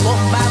 boom,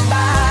 bam,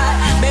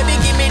 bam. Baby,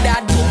 give me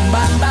that boom,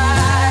 bam,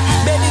 bam.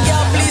 Baby,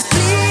 girl, please,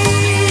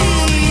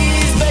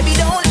 please, baby,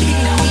 don't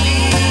leave.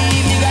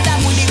 You got that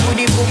booty,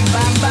 boom,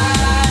 bam,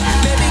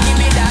 bam. Baby, give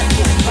me that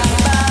boom, bam,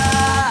 bam.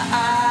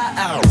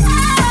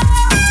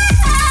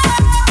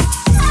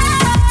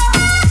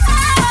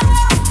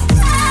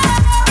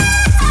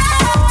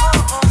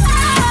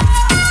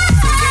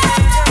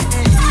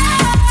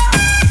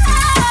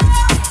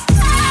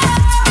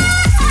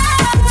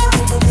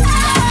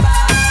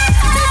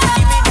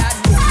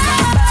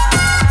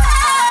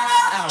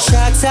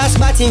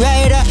 Spotty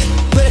rider,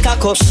 break a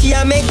cup. She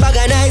a make bag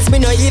of nice, me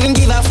no even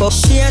give a fuck.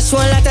 She a show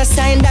a lot of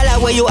sign dollar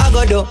where you a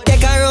go do.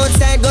 Take her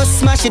outside, go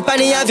smash it on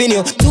the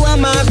avenue. Two of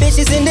my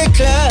bitches in the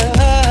club.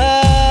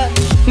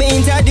 Me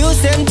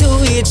introduce them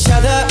to each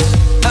other.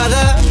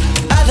 Other,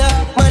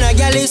 man a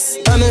gal is,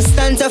 I'm in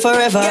stanza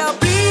forever. Girl,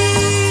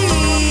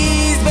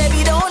 please,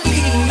 baby, don't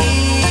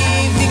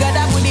leave. You got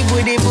that booty,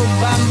 boom,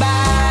 bam,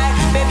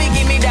 bam. Baby,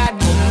 give me that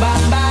boom,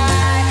 bam, bam.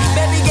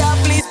 Baby, girl,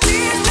 please,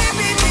 please.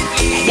 Baby,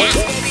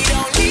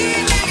 don't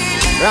leave.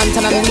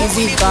 Rantan and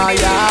music,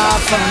 yeah,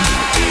 fun.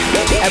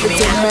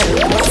 Everything ready.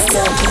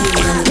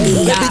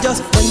 Baby,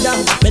 just bend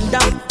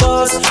down,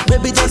 pause.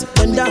 Baby, just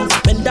bend down,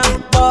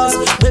 pause.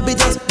 Baby,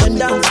 just bend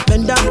down,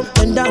 pause.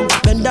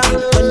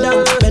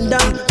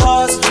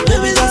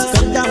 Baby, just bend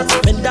down,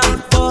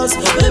 pause.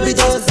 Baby,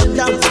 just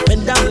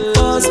bend down,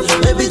 pause.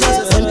 Baby,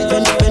 just bend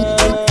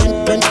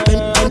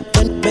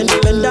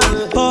down,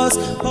 pause.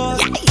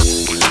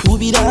 Who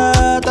be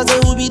that? I say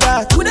who be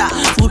that? Who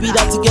be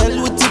that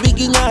girl with the big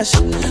nash? She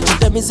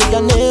tell me say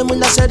your name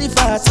when I share the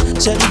fat.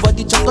 Share the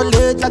body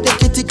chocolate like a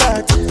kitty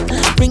cat.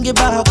 Bring it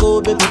back,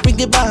 oh baby, bring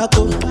it back,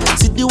 oh.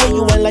 See the way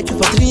you want like you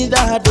for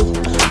Trinidad, oh.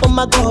 Oh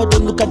my God, oh,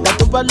 look at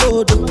that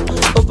overload, oh,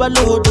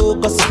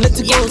 cause it's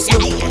plenty go slow.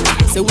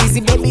 So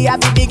easy, baby, I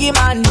be biggie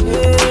man.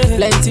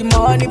 Plenty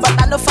money,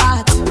 but I no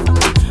fat.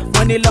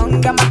 Money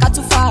long, I'm not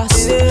too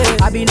fast.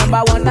 I be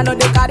number one, I know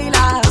they carry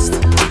last.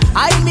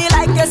 I be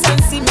like a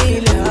sensi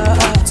meal.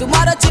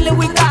 Tomorrow chillin'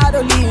 with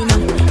Carolina.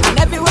 And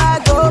everywhere I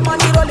go,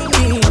 money rolling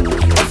in.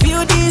 I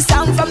feel this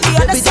sound from the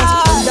other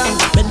side.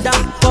 Bend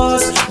down,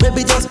 pause.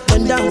 Baby, just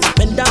bend down,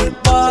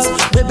 pause.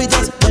 Baby,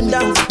 just bend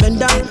down, pause. Baby,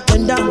 just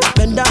bend down, pause.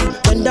 Baby,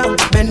 just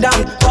bend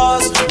down,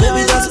 pause.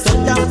 Baby, just bend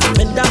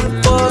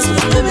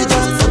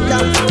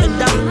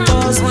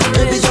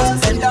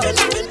down.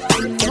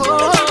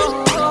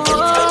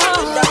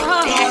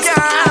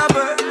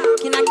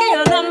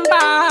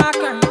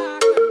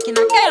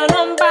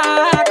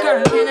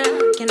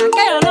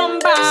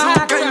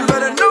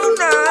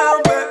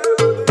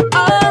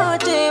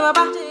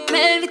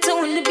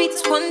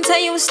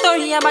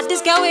 Story about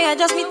this girl where I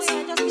just meet.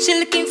 She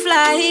looking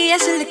fly, yeah,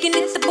 she looking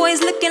at the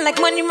boys looking like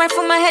money right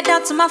from my head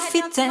down to my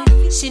feet.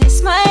 She did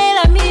smile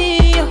at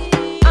me, I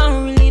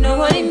don't really know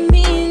what it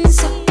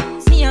means.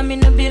 Me, I'm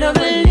in a bit of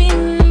a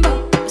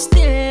limbo, but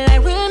still I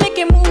will make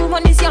a move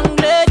on this young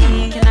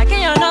lady. Can I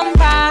get your number,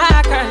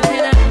 girl?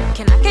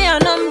 Can I get your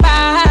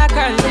number,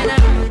 girl?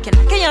 Can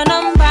I get your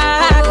number,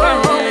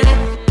 girl?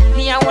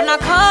 Me, I wanna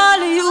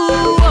call you.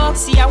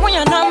 See, I want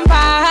your number,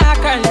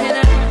 girl.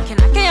 Can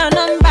I get your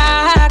number?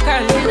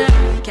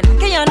 Can I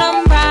get your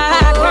number,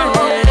 girl?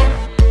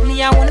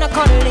 Me, I wanna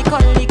call it.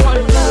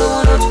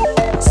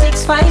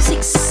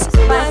 656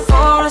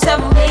 54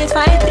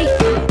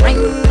 7853.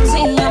 Rings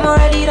in, I'm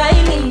already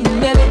dialing,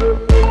 baby.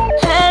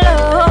 Hello,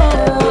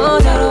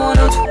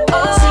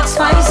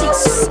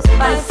 656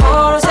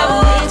 54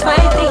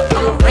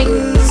 7853.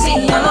 Rings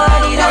in, I'm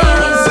already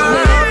dialing, baby.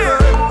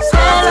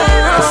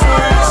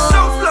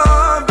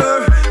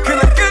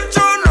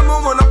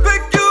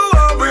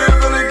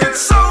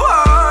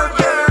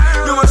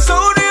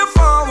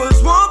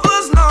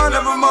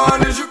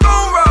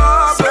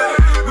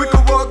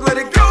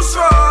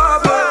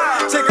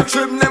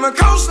 Trip, name a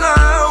coast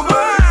now,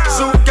 but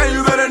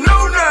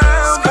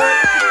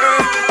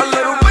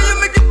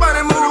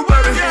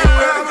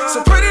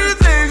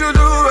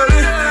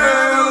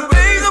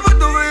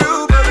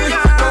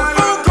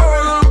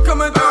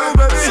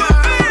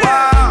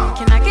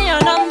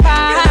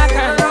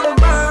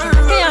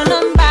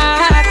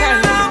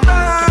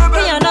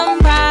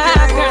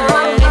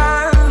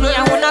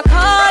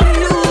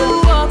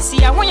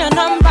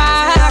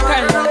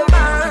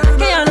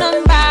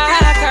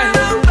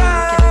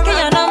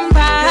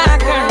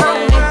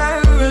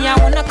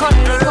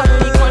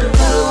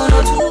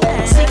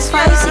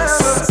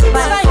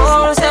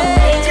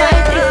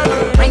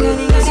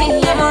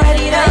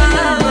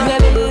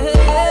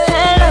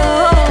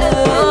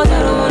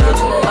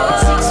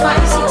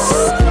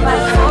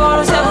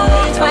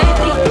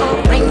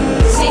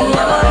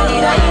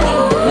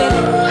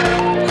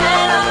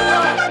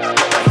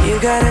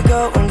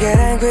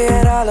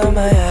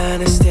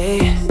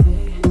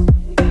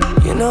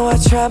know I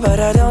try, but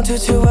I don't do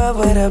too well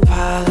with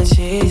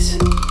apologies.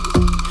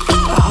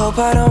 I hope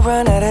I don't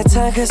run out of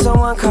time, cause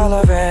someone call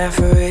a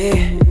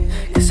referee.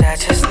 Cause I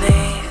just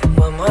need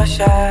one more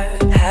shot,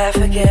 have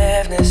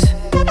forgiveness.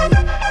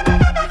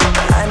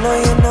 I know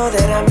you know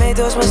that I made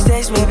those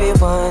mistakes maybe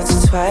once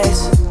or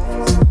twice.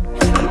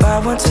 And by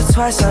once or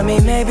twice I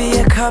mean maybe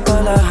a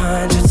couple of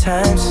 100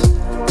 times.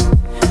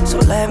 So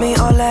let me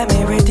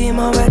redeem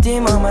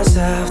on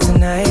myself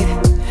tonight.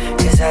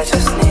 Cause I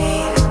just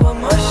need one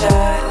more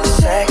shot,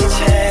 second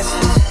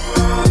chances.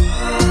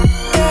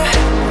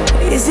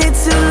 Yeah. Is it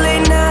too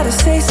late now to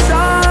say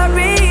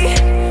sorry?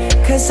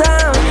 Cause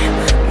I'm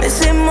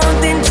missing more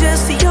than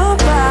just your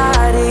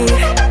body.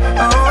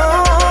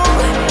 Oh,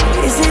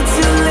 is it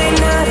too late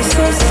now to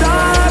say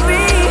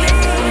sorry?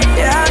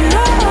 Yeah, I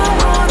know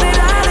that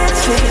I let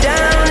you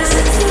down. Is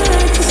it too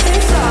late to say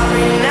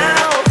sorry now?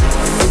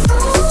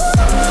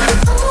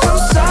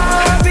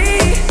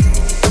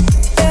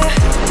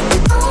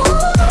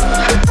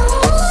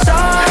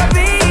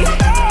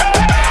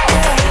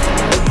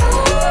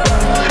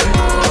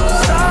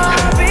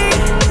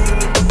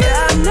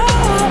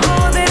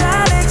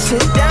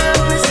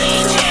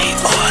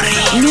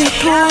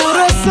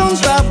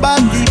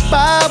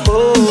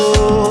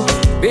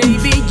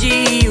 Baby G,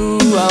 you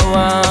are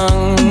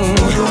one.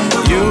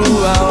 You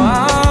are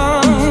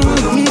one.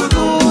 Mi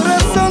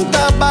corazón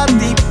está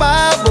bati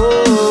pavo.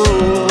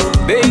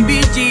 Baby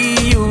G,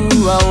 you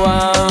are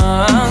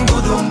one.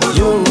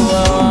 You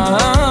are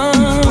one.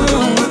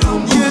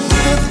 Je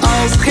doet het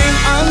als geen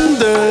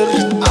ander.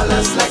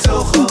 Alles lijkt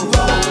zo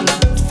gewoon.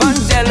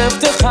 Vanzelf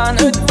te gaan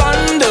het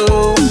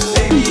wandel.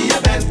 Baby, je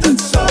bent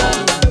het zo.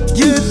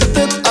 Je doet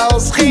het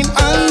als geen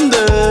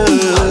ander.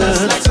 Alles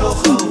lijkt zo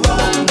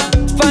gewoon.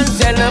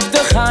 Vanzelf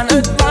te gaan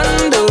het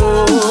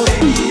wandel.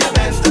 Baby, je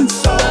bent het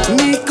zo.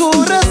 Mi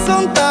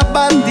corazón está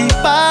bati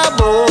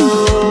pavo.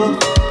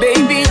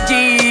 Baby G,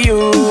 you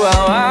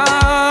are one.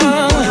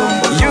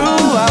 You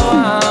are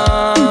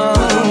one.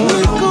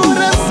 Mi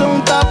corazón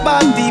está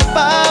bati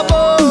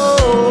pavo.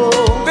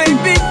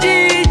 Baby G,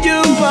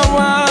 you are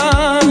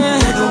one.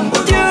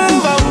 You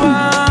are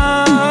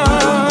one.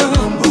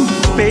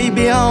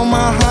 Baby, hou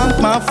mijn hand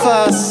maar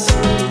vast.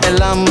 En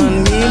laat me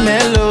niet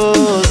meer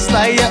los.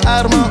 Sla je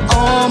armen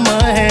om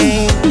me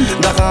heen.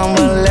 Dan gaan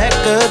we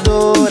lekker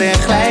door en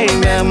glij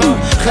met me,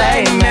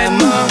 glij met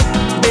me.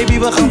 Baby,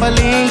 we gaan van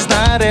links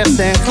naar rechts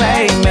en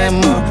glij met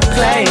me,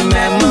 glij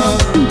met me.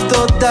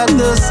 Totdat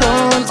de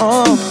zon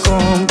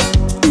opkomt.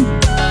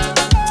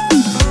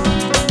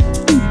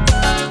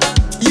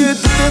 Je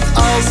doet het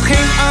als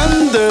geen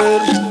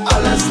ander.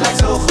 Alles lijkt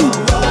zo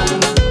gewoon.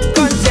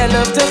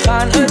 Vanzelf te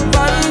gaan het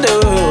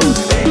wandel.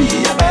 Baby,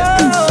 je bent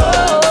het zo.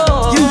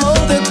 Je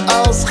doet het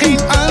als geen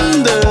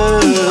ander.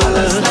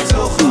 Alles lijkt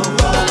zo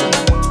gewoon.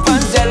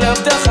 Vanzelf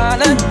te gaan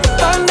het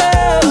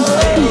wandel.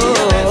 Baby,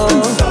 je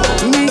bent het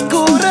zo. Mi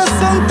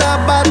corazón está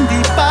bati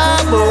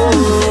pavo.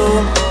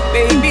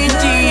 Baby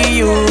G,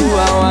 you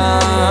are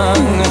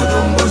one.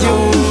 You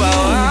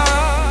are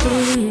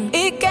one.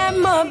 Ik heb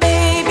mijn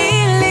baby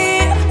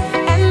lief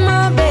en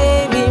mijn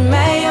baby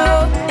mij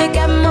ook. Ik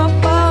heb mijn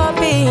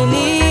papi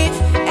lief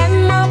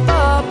en mijn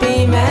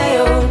papi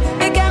mij ook.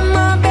 Ik heb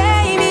mijn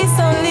baby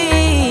zo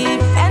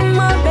lief en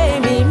mijn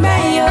baby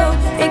mij ook.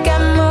 Ik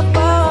heb mijn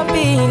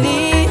papi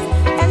lief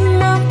en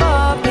mijn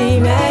papi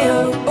mij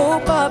ook.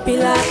 Oh papi,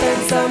 laat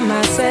het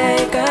zomaar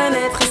zeggen.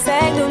 Het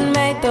gezeik doet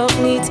mij toch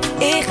niet.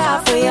 Ik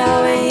ga voor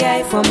jou en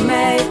jij voor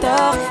mij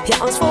toch.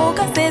 Ja, ons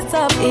focus is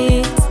op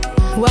iets.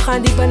 We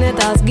gaan dieper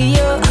net als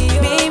Gio.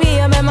 Baby,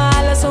 je bent me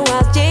alles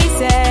zoals Jay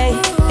zei.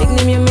 Ik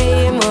neem je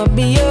mee in mijn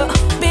bio.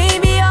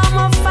 Baby, hou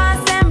me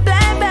vast en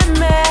blijf bij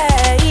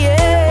mij.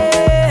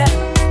 Yeah.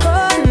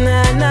 Oh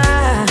na na,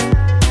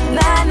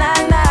 na na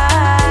na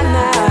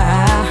na.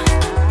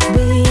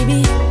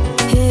 Baby,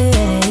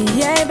 hey,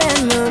 jij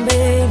bent mijn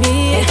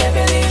baby.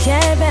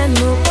 Jij bent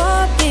mijn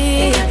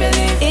papi.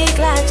 Ik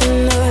laat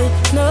je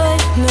nooit,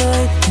 nooit,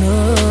 nooit,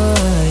 nooit.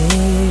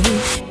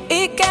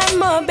 Ik heb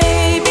mijn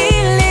baby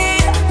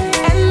lief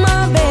en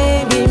mijn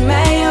baby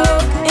mij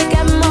ook. Ik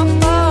heb mijn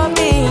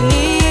papi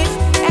lief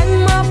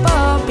en mijn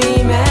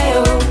papi mij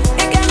ook.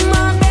 Ik heb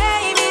mijn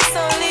baby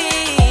zo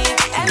lief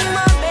en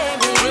mijn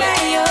baby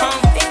mij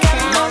ook. Ik heb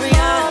mijn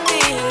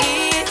papi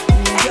lief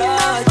en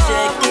mijn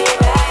papi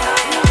mij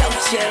ook.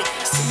 Check.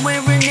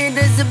 Somewhere in it,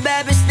 there's a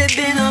bad bitch that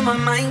been on my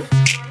mind.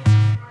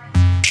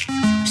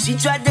 She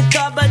tried to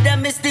call, but I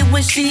missed it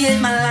when she hit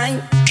my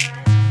line.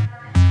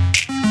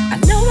 I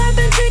know I've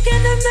been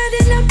drinking, I'm not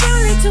and I'm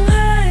probably too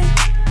high.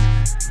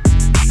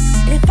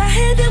 If I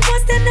hit it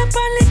once, then I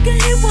probably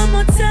could hit one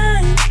more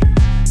time.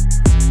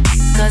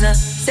 Cause a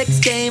sex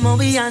game on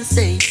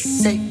Beyonce.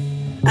 Say,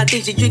 I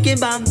think she drinking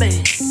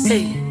Bombay.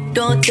 Hey,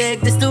 don't take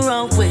this the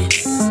wrong way.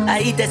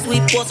 I eat that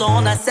sweet pasta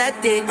on a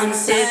Saturday.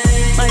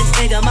 My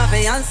nigga, my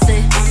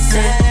fiance.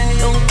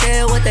 Don't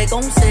care what they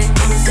gon' say.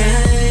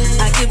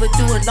 I give it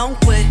to a long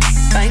way.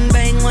 Bang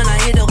bang when I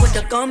hit her with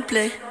the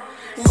gunplay.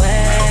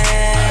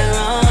 Where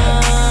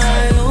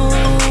are you?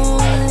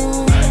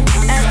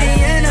 At the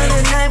end of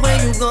the night, where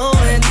you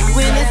going?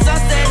 When it's all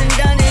said and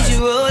done, is you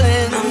rolling?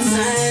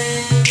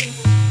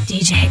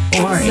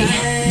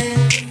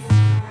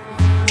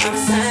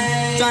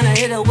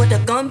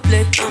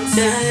 conflict. I'm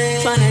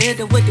saying, tryna hit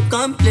them with the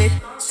conflict.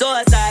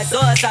 Suicide,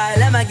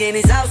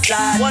 Lamborghinis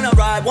outside. Wanna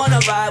ride,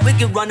 we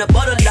can run the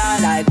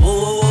borderline. Like,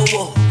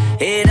 whoa.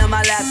 Head on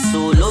my lap,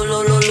 so low.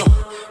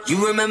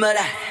 You remember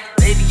that?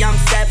 Baby, I'm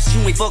savage,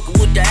 you ain't fucking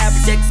with the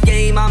average X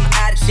game. I'm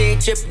out of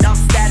shit, tripping off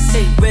status.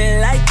 Hey,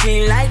 red light,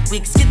 green light, we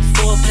can skip the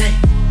foreplay.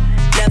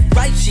 Left,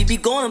 right, she be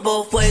going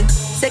both ways.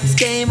 Sex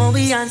game on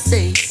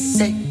Beyonce,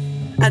 say.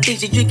 I think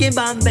she drinking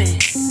Bombay,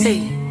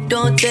 hey.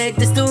 Don't take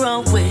this the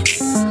wrong way.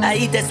 I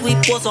eat that sweet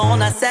pasta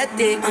on a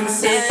Saturday. I'm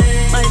saying,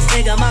 my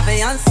nigga, my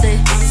fiance.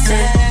 I'm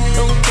saying,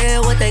 don't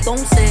care what they gon'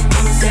 say.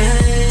 I'm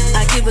saying,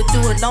 I give it to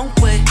a long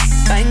way.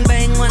 Bang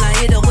bang when I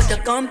hit her with the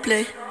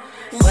gunplay.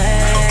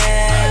 Where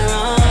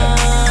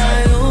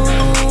are you?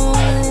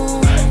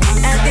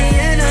 At the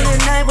end of the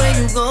night, where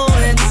you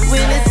going?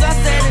 When it's all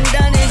said and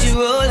done, is you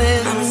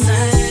rolling? I'm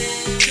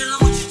saying, tell 'em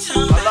what you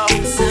tell me.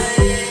 I'm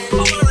saying,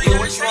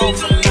 what's wrong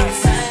for me?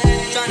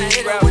 Tryna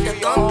hit her with the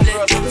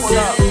gunplay.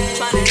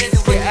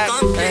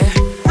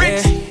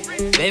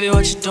 Baby,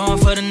 what you doing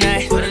for the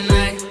night?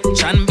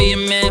 Tryna be a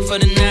man for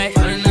the night.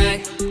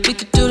 We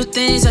could do the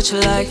things that you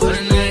like for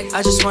the night.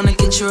 I just wanna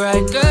get you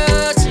right,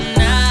 girl, tonight.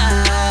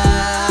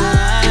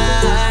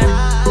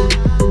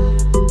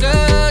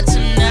 Girl,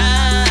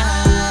 tonight.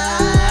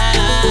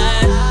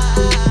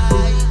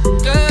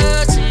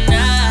 Girl,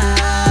 tonight.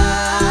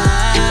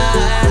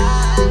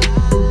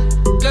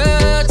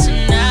 Girl,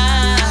 tonight.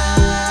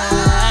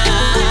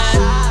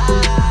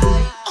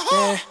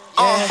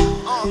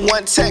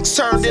 One text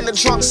turned into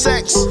drunk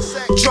sex.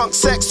 Drunk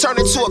sex turned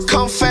into a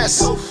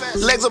confess.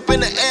 Legs up in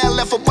the air,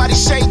 left her body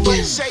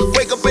shaking.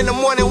 Wake up in the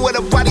morning with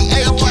her body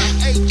aching.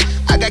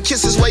 I got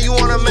kisses where you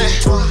want 'em at.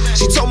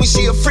 She told me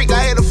she a freak,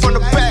 I hit her from the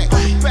back.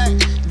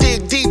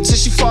 Dig deep till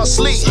she fall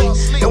asleep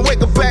and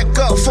wake her back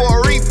up for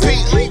a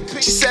repeat.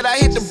 She said I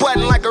hit the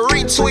button like a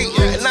retweet,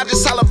 and I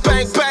just holla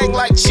bang bang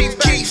like Chief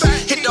Keef.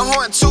 Hit the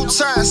horn 2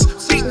 times,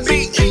 beat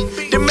beat.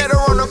 Then met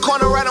her on the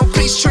corner right on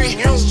Peachtree.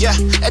 Yeah,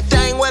 that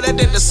thing wetter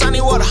than the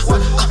sunny water.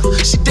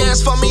 She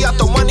danced for me, I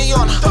throw money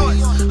on her.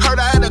 Heard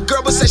I had a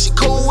girl, but said she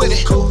cool with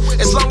it.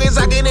 As long as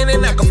I get in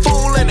and act a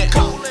fool in it.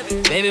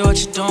 Baby, what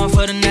you doing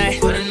for the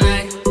night?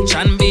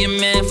 Tryna be a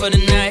man for the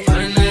night.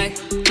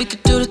 We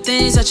could do the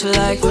things that you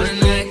like for the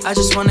night. I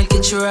just wanna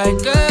get you right,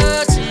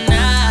 girl,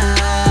 tonight.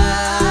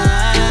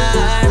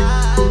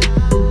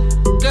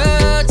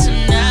 Girl,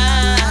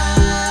 tonight.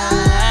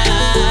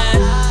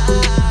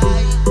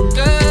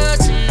 Girl,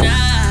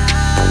 tonight.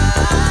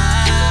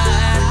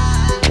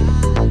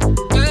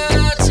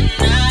 Girl,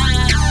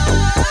 tonight.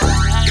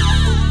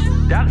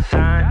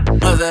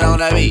 What's that on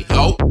that beat?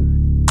 Oh.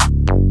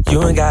 You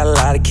ain't got a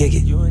lot to kick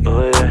it.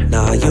 Oh, yeah.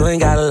 Nah, you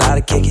ain't got a lot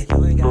to kick it.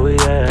 Oh,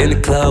 yeah. In the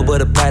club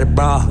with a padded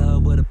bra.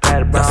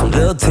 Got some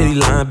little titty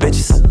line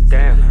bitches.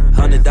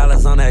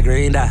 $100 on that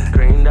green dot.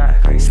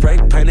 Spray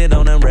painted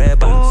on them red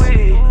box.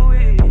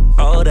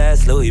 Oh,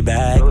 that's Louis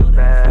bag.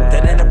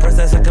 That ain't a purse,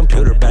 that's a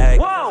computer bag.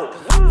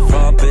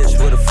 Fraud bitch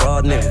with a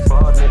fraud nigga.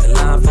 The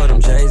line for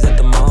them J's at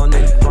the mall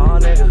nigga.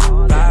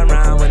 Ride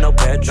around with no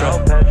petrol.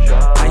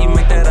 How you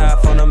make that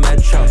up on the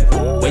metro?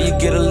 Where you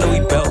get a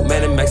Louis belt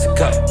made in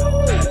Mexico?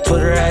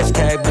 Twitter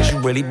hashtag, but you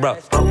really broke.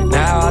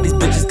 Now all these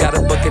bitches got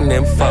a booking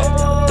info.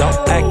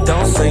 Don't act,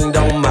 don't sing,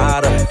 don't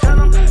model.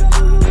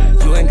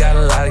 You ain't got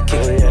a lot of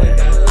kick.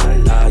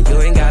 Nah,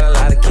 you ain't got a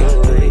lot of kick.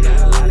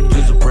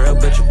 You's a real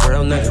bitch, a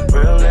real nigga.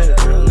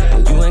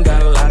 You ain't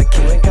got a lot of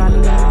kick. You ain't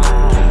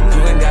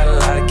got a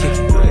lot of kick.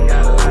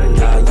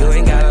 Nah, you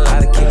ain't got a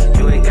lot of kick.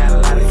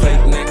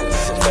 Fake niggas,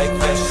 fake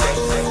bitches.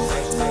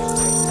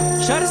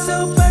 Shot it so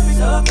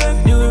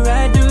perfect, do it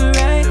right, do it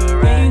right.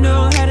 Yeah, you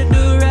know how to do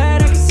it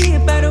right. I can see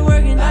it by the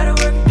working, do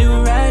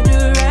it right, do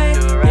it right.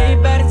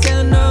 Everybody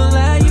tell no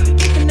lie, you can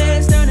keep the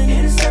nails turning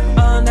in a circle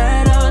all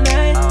night, all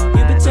night.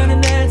 You been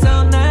turning heads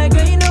all night,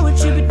 girl, you know what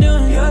you been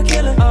doing, you're a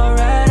killer.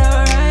 Alright,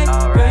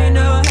 girl, you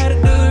know how to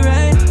do it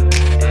right.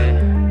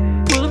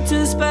 Pull up to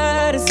the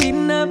spot, it's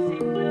heating up.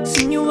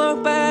 Seen you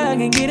walk by, I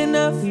can't get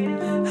enough.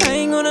 I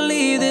ain't gonna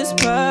leave this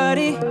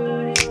party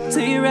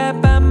till you're right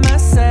by my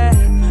side.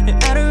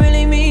 And I don't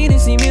really mean it,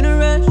 seem in a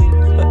rush,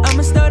 but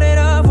I'ma start it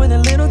off with a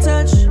little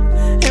touch.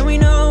 And we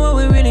know what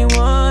we really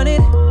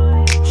wanted,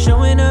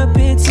 showing up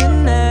here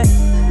tonight.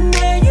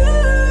 Now you,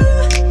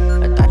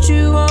 I thought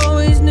you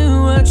always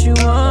knew what you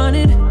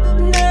wanted.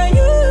 Now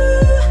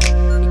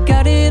you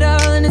got it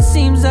all and it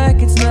seems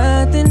like it's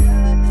nothing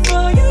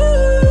for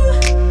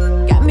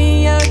you. Got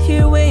me out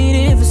here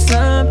waiting for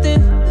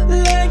something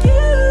like you.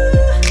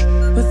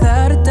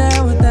 Without a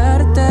doubt,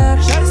 without a doubt.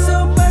 Shot it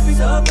so perfect,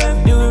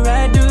 do it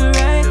right, do it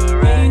right.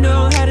 Yeah, you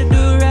know how to do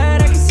it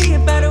right. I can see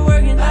it by the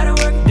working, do it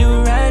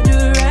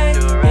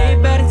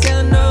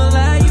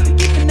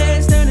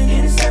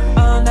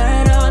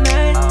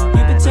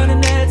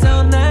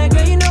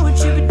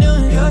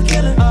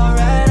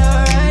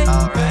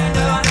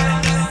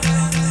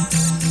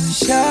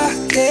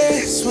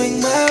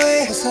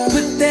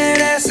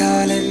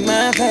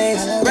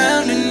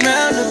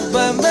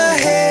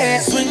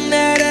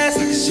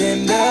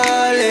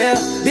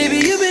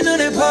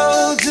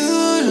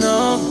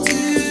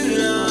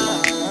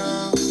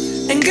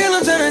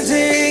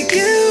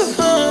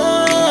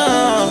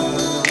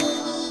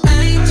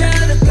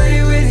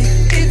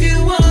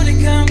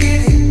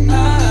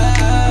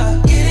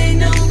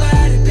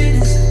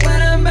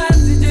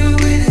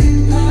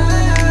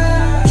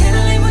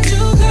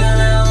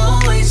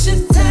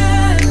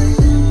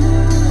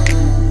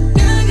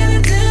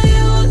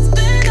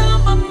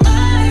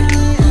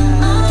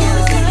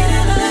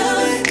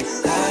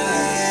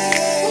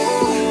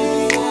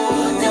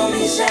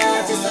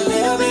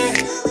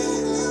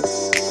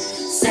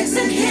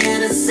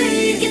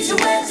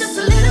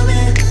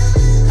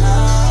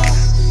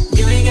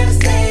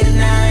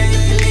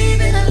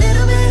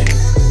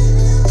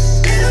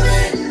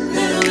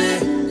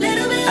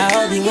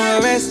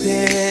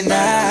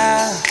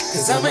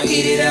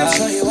eat it up.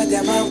 Show you what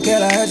that mouth,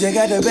 girl. I heard you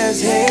got the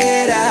best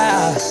head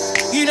out.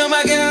 You know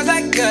my girls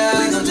like us.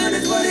 We gon' turn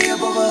this party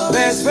up over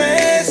best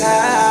friends'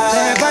 house.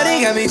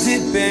 Everybody got me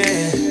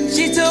tipping.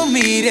 She told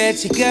me that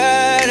she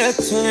got a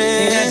twin,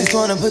 and I just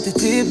wanna put the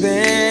tip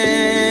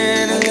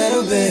in a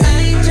little bit. I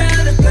ain't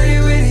tryna play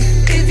with it.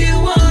 If you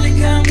want it,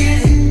 come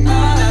get it.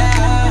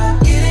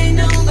 It ain't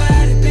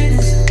nobody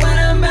business what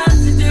I'm about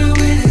to do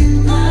with it.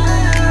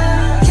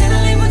 Can I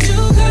leave with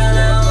you, girl?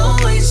 I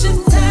won't waste your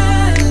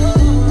time.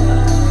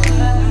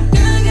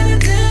 Girl, I gotta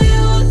tell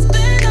you what's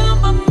been on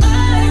my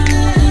mind.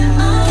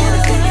 Can I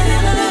take it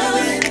in a little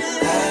bit?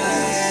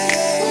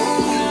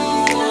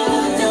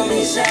 Don't be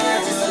shy,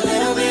 just a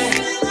little bit.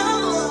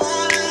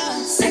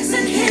 Sex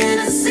and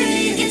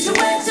Hennessy, get you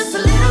wet just a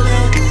little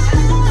bit.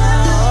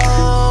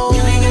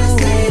 You ain't gonna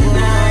stay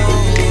tonight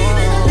if you leave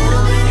in a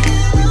little bit.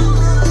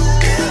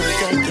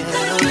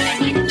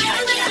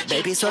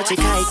 Baby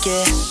솔직할게,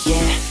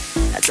 yeah.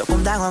 나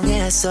조금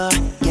당황했어,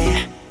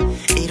 yeah.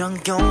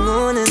 이런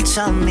경우는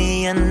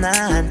처음이야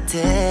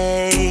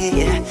나한테,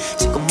 yeah.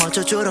 지금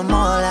어쩔 줄은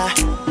몰라,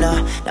 no.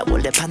 나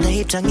원래 반대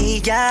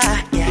입장이야,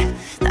 yeah.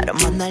 나를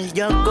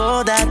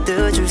만나려고 다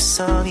늦을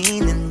서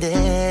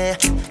있는데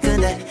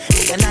근데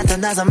네가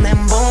나타나서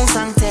멘붕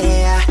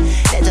상태야.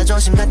 내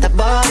자존심 갖다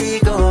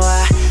버리고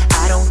와.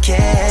 I don't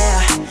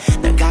care.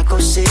 널 갖고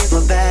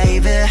싶어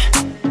baby.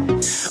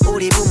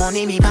 우리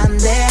부모님이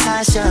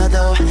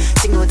반대하셔도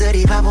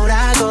친구들이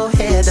바보라고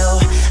해도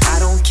I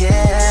don't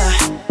care.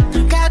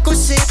 널 갖고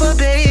싶어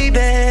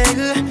baby.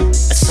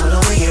 solo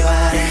이길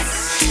바래.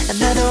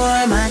 나도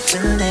얼마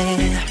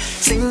전에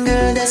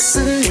싱글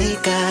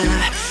됐으니까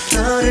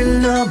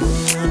너를 너무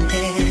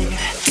원해.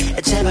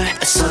 제발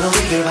solo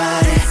이길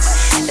바래.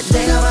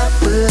 내가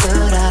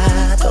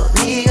바쁘더라도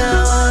네가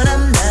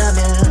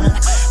원한다면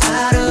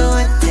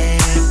하루에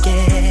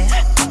태울게.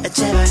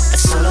 제발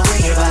solo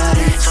이길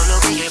바래. solo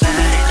이길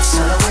바래.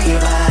 solo 이길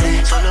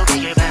바래. solo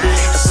이길 바래.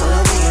 solo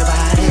이길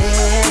바래.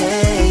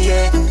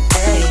 yeah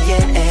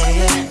yeah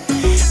yeah.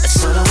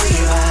 solo 이길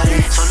바래.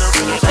 solo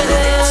이길 바래.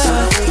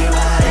 solo 이길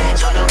바래.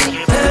 solo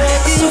이길 바래.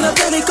 Zodat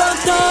ben ik aan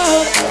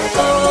top.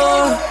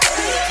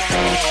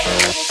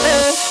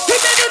 Ik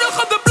ben nu nog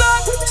op de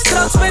blok.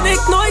 Straks ben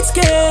ik nooit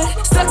scared.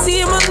 Straks zie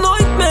je me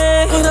nooit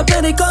meer. Oh, dan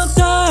ben ik aan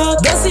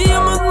top. Dan zie je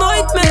me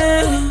nooit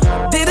meer.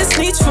 Dit is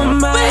niets voor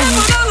mij. We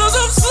hebben alles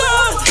op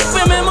slot. Ik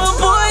ben met mijn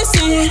boys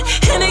hier.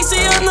 En ik zie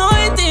je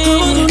nooit in.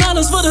 We doen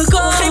alles voor de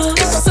goal. Geef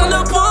kippers aan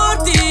de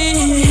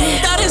party.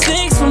 Dat is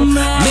niks voor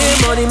mij. Meer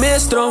money, meer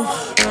stroom.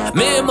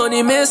 Meer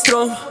money, meer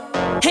stroom.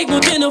 Ik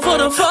moet winnen voor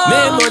de val.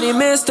 Meer money,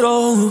 meer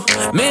stroom.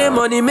 Meer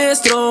money, meer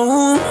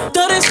stroom.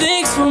 Dat is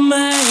niks voor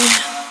mij.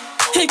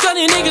 Ik kan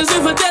je niggas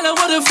nu vertellen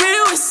wat er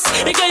veel is.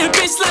 Ik kan je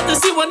bitch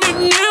laten zien wat nu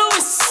nieuw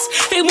is.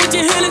 Ik moet je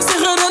eerlijk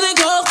zeggen dat ik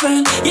hoog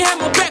ben. Je hebt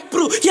mijn back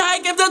bro, ja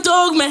ik heb dat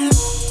ook man.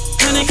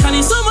 En ik ga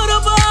niet zomaar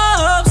op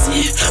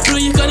optie. Bro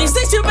je kan niet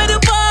steeds bij de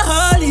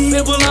party.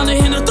 We belanden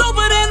in de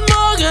tropen en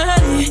morgen.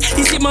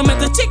 Die ziet me met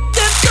de chick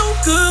en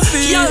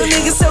token. Ja de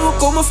niggas zouden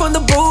komen van de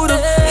bodem.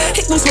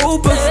 Ik moest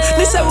hopen,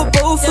 nu zijn we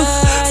boven.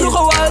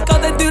 Vroeger wou ik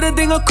altijd dure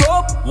dingen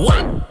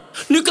kopen.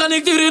 Nu kan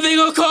ik dure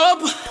dingen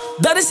kopen.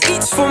 Dat is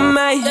iets voor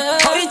mij.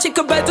 Hou je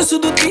chicken buiten, ze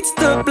doet iets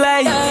te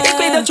blij. Ik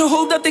weet dat je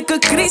hoopt dat ik een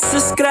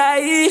crisis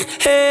krijg.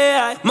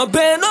 Hey, maar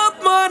ben op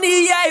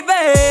money, jij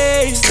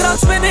weet. Straks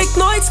ben ik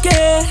nooit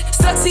scared.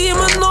 Straks zie je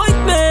me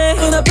nooit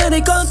meer. En dan ben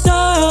ik aan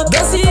top.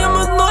 Dan zie je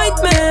me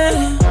nooit meer.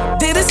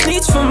 Dit is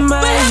niets voor mij.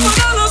 We hebben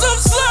alles op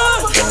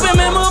slot. Ik ben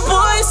met mijn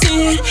boys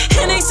hier.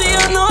 En ik zie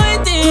je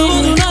nooit in.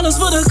 We doen alles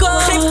voor de goal.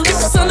 Geef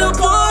kippers aan de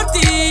party.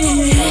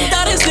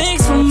 Dat is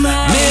niks voor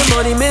mij. Meer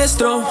money, meer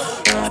stroom.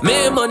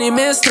 Meer money,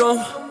 meer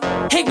stroom.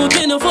 Ik moet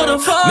winnen voor de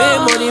val.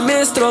 Meer money,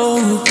 meer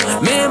stroom.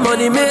 Meer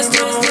money, meer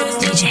stroom.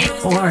 DJ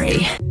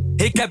Orrie.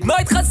 Ik heb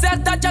nooit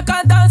gezegd dat je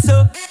kan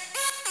dansen.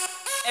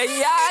 En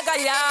jaga,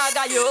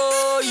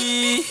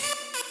 yoi.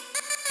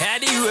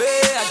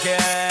 Anyway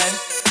again.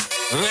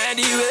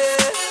 Anyway,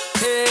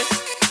 hey.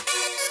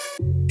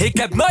 Ik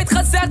heb nooit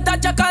gezegd dat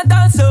je kan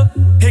dansen.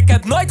 Ik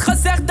heb nooit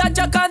gezegd dat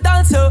je kan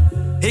dansen.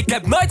 Ik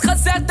heb nooit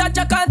gezegd dat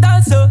je kan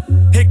dansen.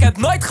 Ik heb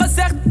nooit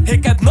gezegd,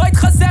 ik heb nooit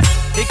gezegd.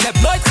 Ik heb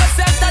nooit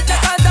gezegd dat je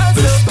kan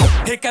dansen.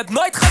 Ik heb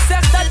nooit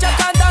gezegd dat je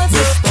kan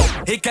dansen.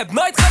 Ik heb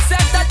nooit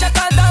gezegd dat je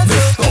kan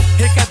dansen.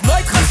 Ik heb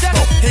nooit gezegd,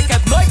 ik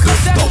heb nooit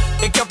gezegd.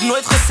 Ik heb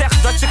nooit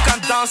gezegd dat je kan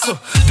dansen.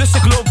 Dus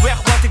ik loop weg,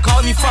 want ik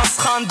hou niet van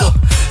schande.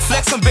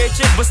 Flex een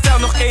beetje, ik bestel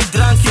nog één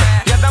drankje.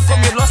 Ja, dan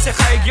kom je los en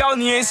ga ik jou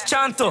niet eens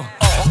chanten.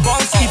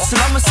 Bounce iets,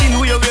 laat me zien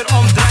hoe je weer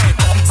omdraait.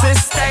 Ze is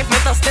stijf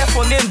met een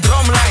Stefan in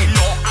drumline.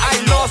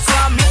 I love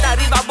slam, niet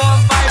arriba bon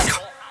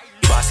vibe.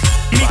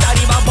 Niet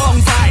arriba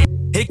bon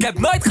vibe. Ik heb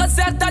nooit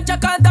gezegd dat je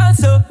kan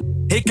dansen.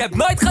 Ik heb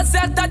nooit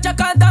gezegd dat je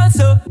kan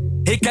dansen.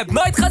 Ik heb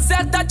nooit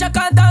gezegd dat je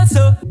kan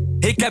dansen.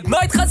 Ik heb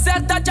nooit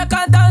gezegd dat je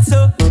kan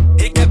dansen.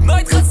 Ik heb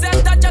nooit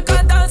gezegd dat je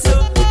kan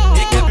dansen.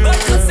 Ik heb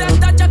nooit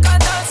gezegd dat je kan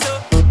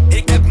dansen.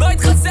 Ik heb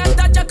nooit gezegd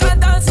dat je kan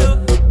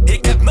dansen.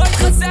 Ik heb nooit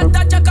gezegd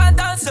dat je kan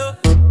dansen.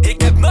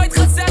 Ik heb nooit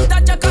gezegd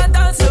dat je kan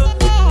dansen.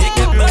 Ik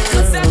heb nooit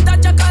gezegd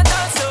dat je kan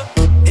dansen.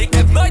 Ik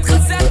heb nooit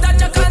gezegd dat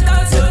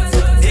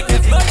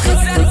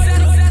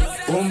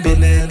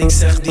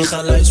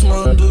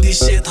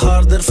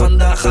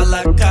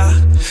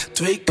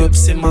 2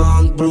 cups in mijn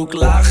handbroek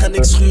laag en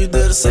ik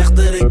schuurder, zeg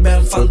er ik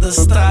ben van de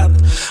straat.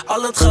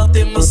 Al het geld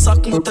in mijn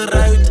zak moet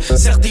eruit,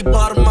 zegt die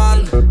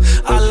barman.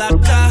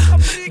 Alaka,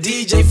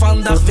 DJ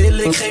vandaag wil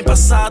ik geen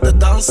passade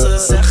dansen,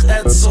 zeg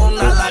Edson.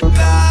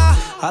 Alaka,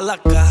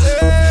 alaka,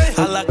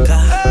 alaka,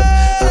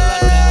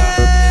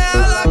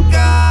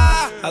 alaka,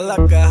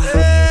 alaka,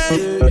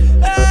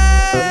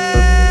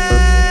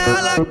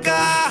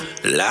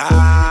 La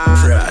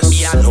fresh.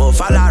 Me a no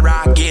follow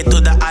rocket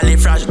to the alley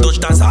fresh. Touch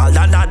the salt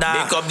and da.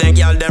 Pick up the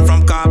girl them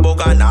from Cabo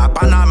Ghana,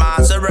 Panama,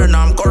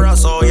 Suriname,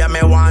 Curacao. Yeah, me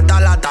want a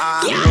lot of.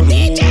 Yeah,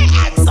 DJ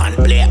Edson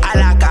play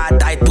alaka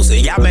tight pussy.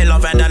 Yeah, me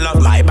love and I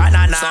love my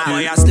banana. Some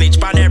boy a snitch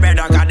pon the red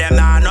cause them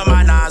nah no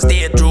manna.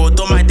 Stay true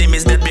to my team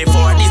is dead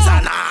before this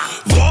and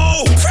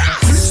wow,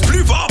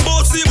 spliff a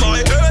bus in my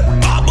head.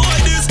 I boy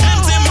this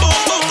ends in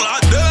both of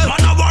like that.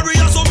 Man a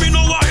warrior so me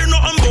no worry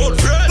nothing about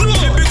friend. Me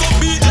pick up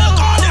BL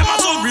cause them a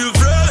some real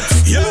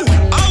friends. Yeah,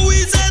 how we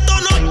say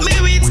turn up me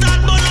weed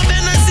start burn up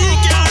Hennessy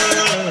can't run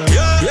up.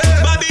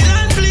 Yeah,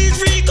 Babylon please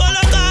free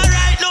color car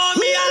right now.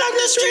 Me I like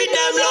the street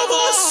them love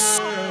us.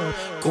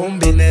 Kom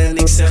binnen en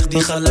ik zeg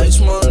die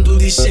geluidsman, doe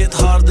die shit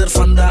harder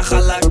vandaag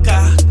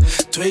alaka.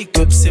 2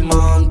 cups in mijn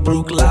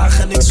handbroek laag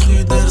en ik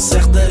schuurder,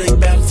 zeg er ik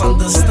ben van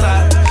de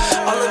straat.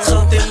 Al het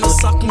geld in mijn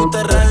zak moet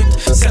eruit,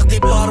 zegt die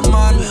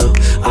barman.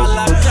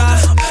 Alaka,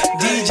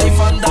 DJ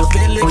vandaag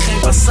wil ik geen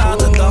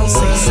passade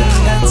dansen,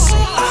 zeg Edson.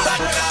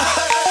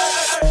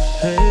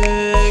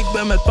 Hey, ik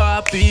ben met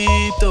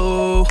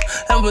Papito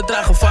en we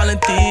dragen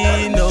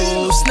Valentino.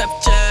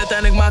 Snapchat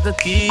en ik maak een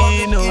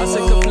kino. Als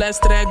ik een fles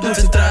trek, doet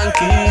ze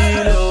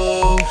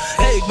tranquilo.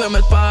 Hey, ik ben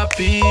met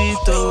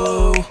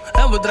Papito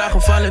en we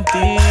dragen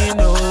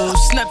Valentino.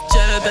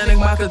 Snapchat en ik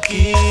maak een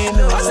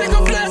kino. Als ik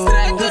een fles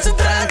trek, doet ze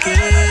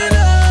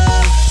tranquilo.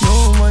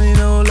 No money,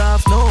 no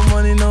love, no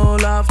money, no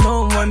love,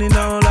 no money,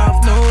 no love,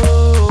 no.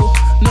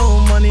 No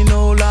money,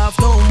 no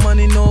love, no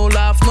money, no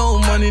love, no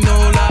money,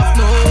 no love,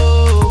 no.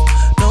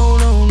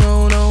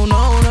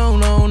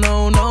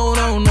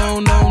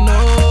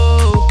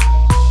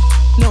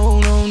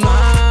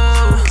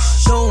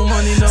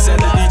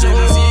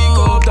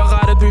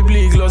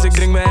 Ik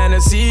drink mijn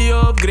Hennessy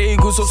op, Grey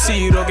Goose of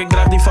Siroc. Ik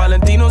draag die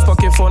Valentino's,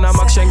 pak je voor naar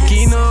Max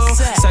Schenkino.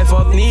 Zij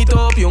valt niet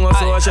op, jongen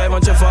zoals jij,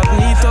 want je valt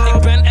niet op.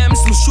 Ik ben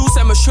M's, mijn shoes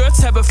en mijn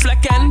shirts hebben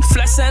vlekken.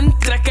 Flessen,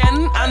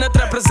 trekken, aan het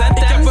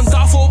representen. Ik heb een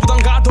tafel op,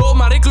 dan gaat door,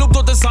 maar ik loop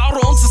door de zaal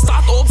rond. Ze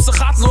staat op, ze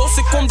gaat los,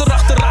 ik kom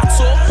erachteraan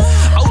zo.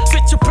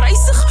 Outfitje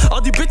prijzig,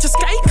 al die bitches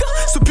kijken.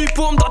 Ze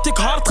piepen omdat ik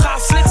hard ga,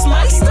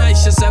 flitsmeister. Die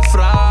meisjes en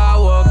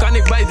vrouwen, kan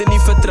ik beide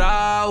niet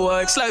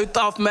vertrouwen. Ik sluit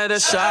af met een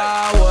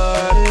shower.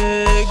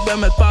 Ik ben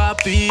met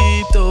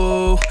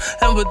Papito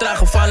en we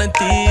dragen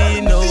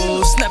Valentino.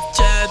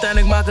 Snapchat en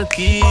ik maak een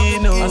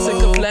kino. Als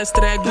ik een fles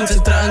trek, doet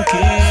ze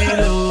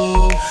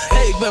tranquilo.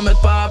 Hey, ik ben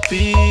met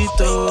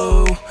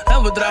Papito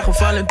en we dragen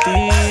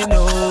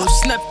Valentino.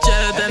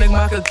 Snapchat en ik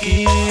maak een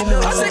kino.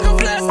 Als ik een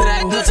fles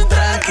trek, doet ze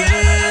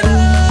tranquilo.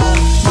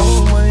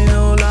 No money,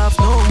 no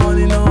love, no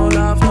money, no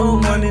love, no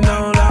money,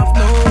 no love,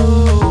 no.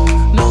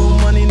 No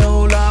money,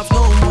 no love, no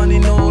money,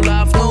 no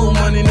love, no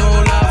money,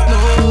 no love,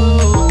 no.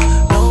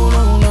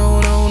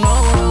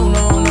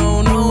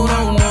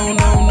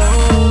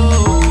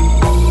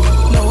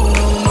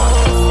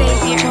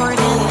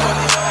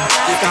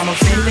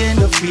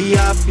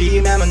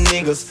 VIP met mijn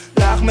niggas.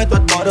 Laag met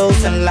wat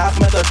bottles en laag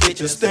met wat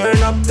bitches. Turn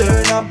up,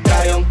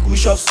 draai een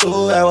koes of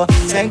zo. En we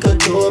zijn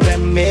cadeau,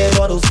 breng meer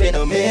bottles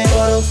binnen. Meer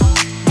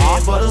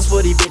bottles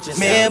voor die bitches.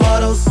 Meer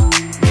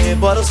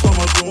bottles voor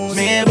mijn goons.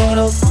 Meer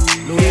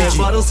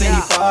bottles in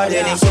die party.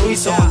 En ik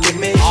sowieso moet je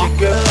mis je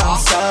girl, I'm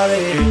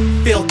sorry.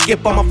 Veel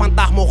kippen, maar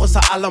vandaag mogen ze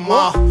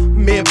allemaal.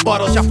 Meer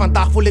bottles, ja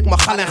vandaag voel ik me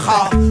gal en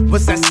gaal. We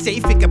zijn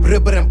safe, ik heb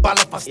rubber en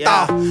ballen van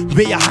staal.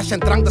 Wil je hash en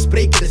drank, dan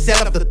spreken we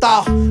dezelfde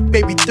taal.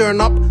 Baby turn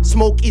up,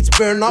 smoke iets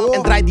burn up.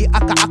 En draai die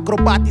akka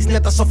acrobatisch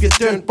net alsof je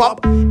turn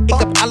pop. Ik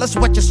heb alles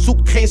wat je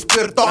zoekt, geen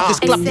speurtocht. Dus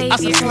klap die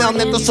assen snel,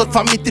 net een soort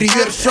van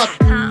mitrailleur shot.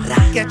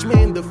 Catch me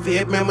in de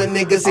VIP met mijn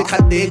niggas, ik ga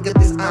dik, het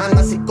is aan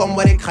als ik kom,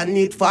 maar ik ga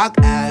niet vaak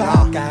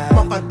uit.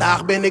 Maar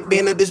vandaag ben ik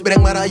binnen, dus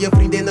breng maar al je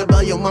vriendinnen,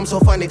 bel je mam zo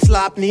van ik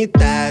slaap niet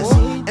thuis.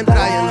 En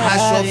draai een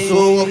hash of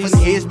zo, of een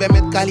hees ben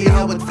met Kali,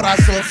 hou het fras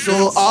of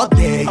zo, all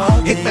day.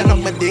 Ik ben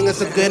op mijn dingen,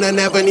 ze kunnen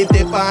never niet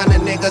tippen aan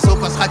een niggas,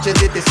 ook als schatje,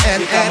 dit is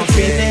NRV. Ik ga me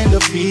vinden in de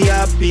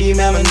VIP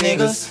met mijn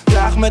niggas.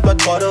 Laag met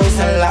wat bottles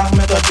en laag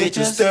met wat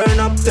bitches. Turn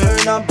up,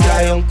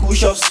 draai een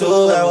koes of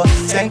zo. En we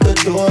zijn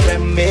cadeau,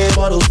 breng meer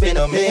bottles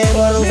binnen. Meer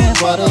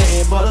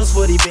bottles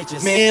voor die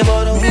bitches. Meer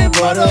bottles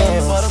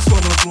voor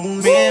mijn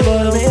goons. Meer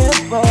bottles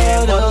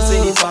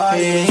in die party.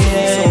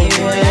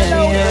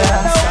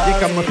 Ik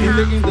kan me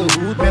vinden in de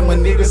hoed met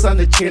mijn niggas. is aan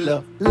het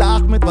chillen.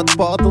 Laag met wat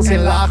bottles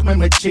en laag met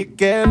mijn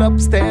chicken up,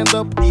 stand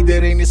up.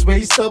 Iedereen is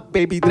waist up,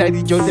 baby draai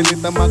die joint en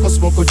dit aan maken,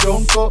 smoke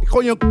jonko. Ik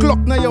gooi een klok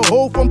naar je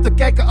hoofd om te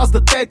kijken als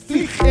de tijd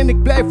vliegt. En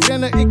ik blijf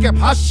rennen, ik heb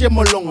hash in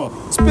mijn longen.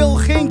 Speel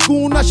geen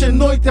koen als je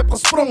nooit hebt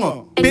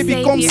gesprongen.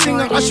 Baby kom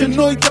zingen als je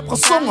nooit hebt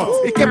gezongen.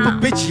 Ik heb een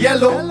bitch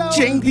yellow,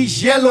 chain die is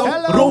yellow,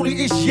 Rollie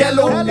is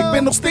yellow, ik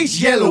ben nog steeds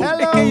yellow.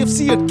 Ik KFC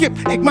een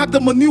kip, ik maakte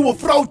mijn nieuwe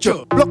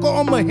vrouwtje. Blokken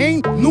om me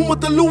heen, noem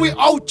het een Louis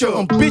oudje.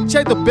 Een bitch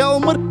uit de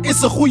Belmer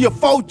is een goede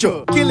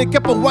foutje. Kill, ik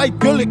heb een white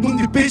girl, ik noem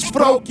die bitch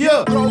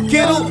vrouwtje.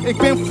 Kerel, ik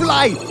ben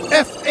fly,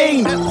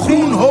 F1.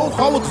 Groen hoog,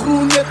 hou het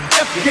groen net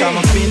F1. Je kan me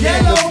vinden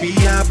in de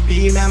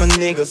VIP met mijn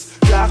niggas.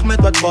 Laag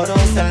met wat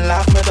bottles en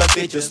laag met wat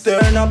bitches.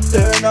 Turn up,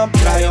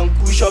 draai een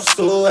push of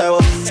zo. En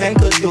we zijn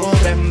cadeau,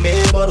 breng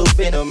meer bottles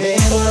binnen. Meer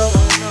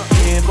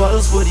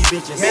bottles voor die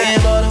bitches. Meer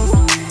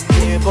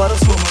bottles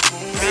voor me.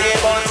 Meer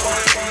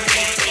bottles.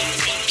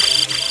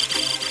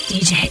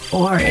 DJ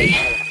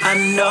Orrie.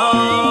 I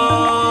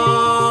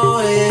know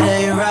it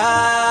ain't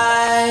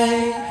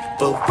right,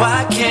 but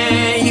why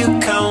can't you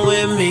come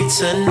with me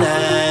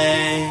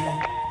tonight?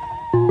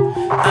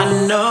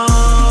 I know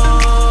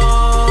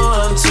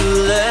I'm too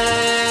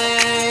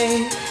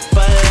late,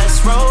 but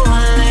let's roll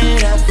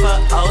it up for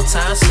old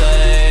time's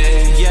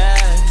sake. Yeah,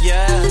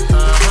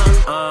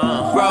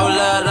 roll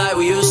up like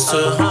we used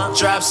to.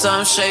 Drop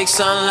some, shake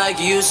some like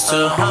you used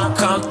to.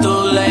 Come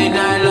through late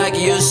night like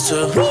you used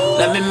to.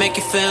 Let me make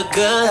you feel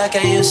good like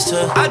I used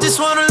to. I just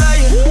wanna love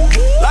you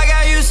like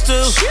I used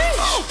to.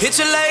 Hit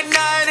you late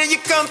night and you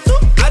come through.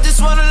 I just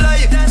wanna love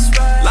you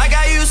like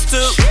I used to.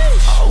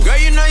 Girl,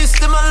 you know you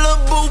still my little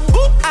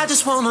boo-boo. I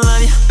just wanna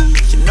love you.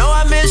 You know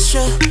I miss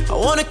you. I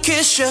wanna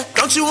kiss you.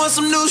 Don't you want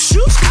some new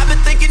shoes? I've been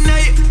thinking of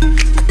you.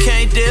 I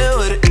can't deal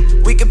with it.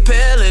 We can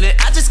pill in it.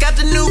 I just got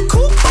the new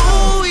coupe.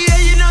 Ooh, yeah,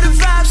 you know the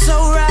vibe's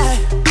so right.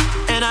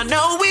 And I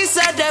know we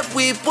said that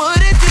we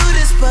wouldn't do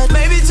this, but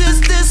maybe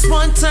just this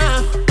one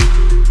time.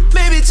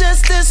 Maybe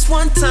just this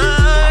one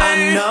time. I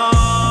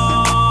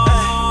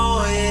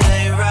know it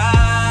ain't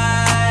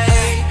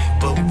right,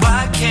 but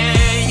why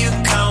can't you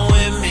come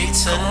with me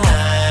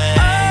tonight?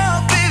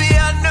 Oh, baby,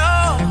 I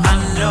know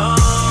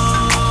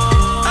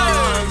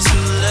I'm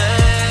too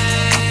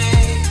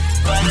late,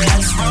 but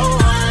let's roll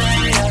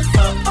it up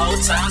for old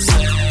time's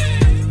sake.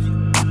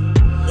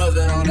 Love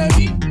that on that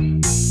beat.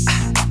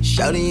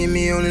 Shawty and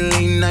me on a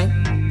late night.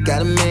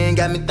 Got a man,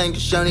 got me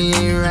thinking shawty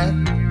ain't right.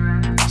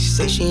 She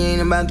say she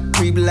ain't about the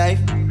creep life,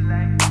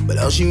 but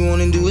all she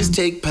wanna do is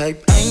take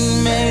pipe. I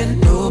ain't mad at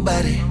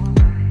nobody,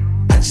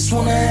 I just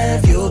wanna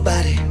have your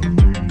body.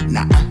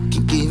 Now I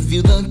can give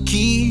you the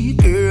key,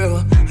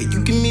 girl, and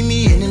you can meet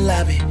me in the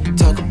lobby.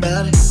 Talk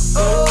about it.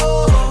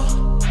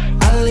 Oh,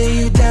 I'll lay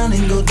you down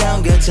and go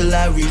down, girl, till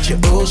I reach your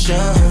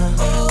ocean.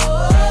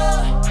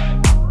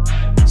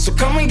 So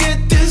come and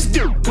get this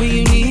dude. When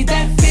you need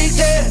that fix,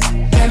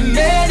 that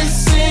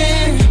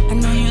medicine. I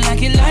know you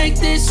like it like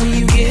this when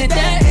you get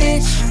that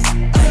itch.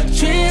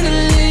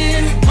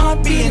 Adrenaline,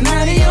 heart beating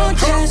out of your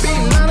chest.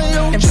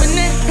 And when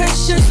that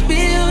pressure's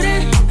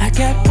building, I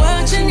got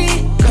what you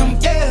need. Come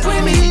get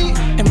with me.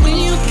 And when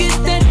you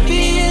get that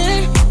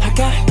feeling, I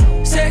got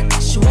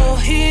sexual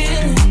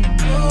healing.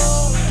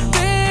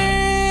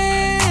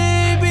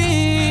 Baby,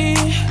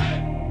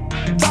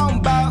 talking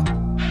about.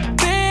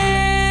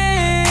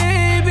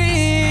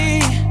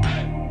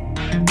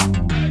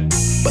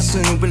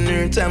 Bustin' open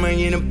every time I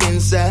end up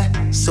inside.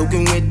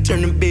 Soaking wet,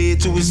 turn the bed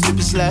to a slip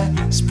and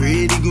slide.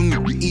 Spread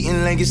eagle,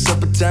 eating like it's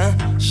supper time.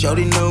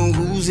 Shawty know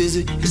whose is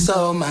it, it's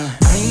all mine.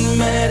 I ain't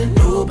mad at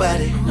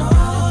nobody,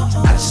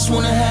 I just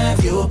wanna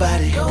have your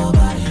body.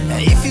 Now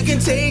if you can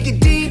take it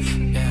deep,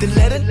 then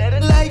let it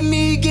like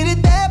me, get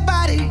it that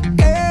body,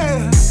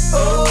 girl.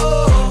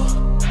 Oh,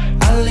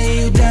 I'll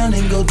lay you down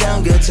and go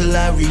down, girl, till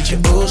I reach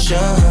your ocean.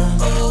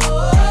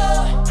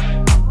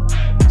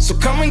 So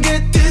come and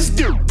get this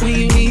dude. When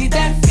you need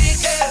that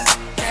fix,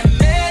 that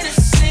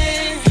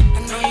medicine. I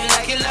know you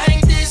like it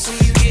like this when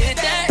you get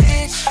that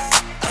itch.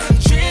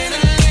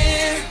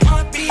 Adrenaline,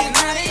 heart beating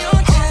out of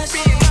your chest.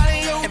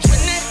 And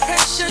when that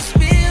pressure's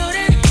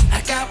building,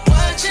 I got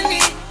what you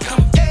need.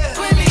 Come get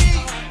with me.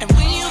 And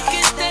when you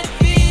get that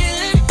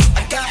feeling, I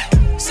got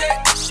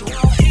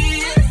sexual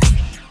healing.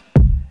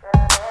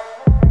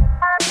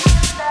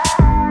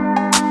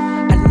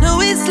 I know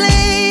it's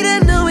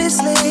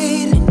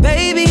late, and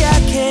baby, I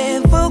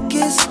can't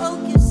focus.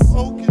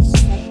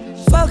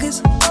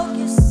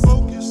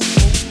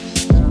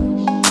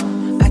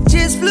 I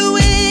just flew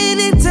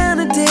in town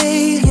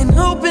today and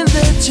hoping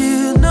that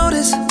you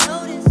notice.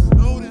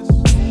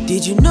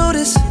 Did you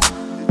notice?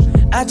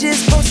 I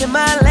just posted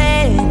my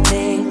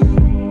landing.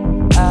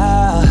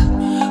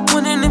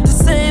 Wondering if the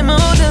same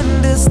old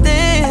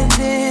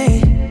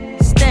understanding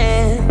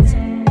stands.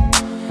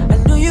 I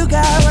know you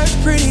got work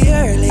pretty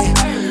early.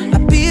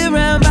 I'll be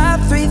around by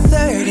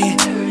 3:30.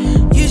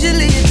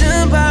 Usually you're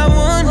done by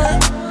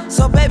 1.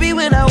 So baby,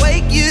 when I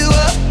wake you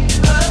up,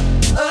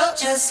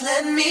 just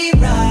let me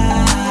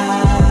ride.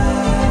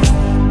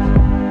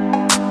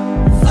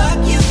 Fuck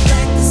you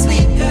back to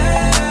sleep,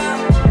 girl.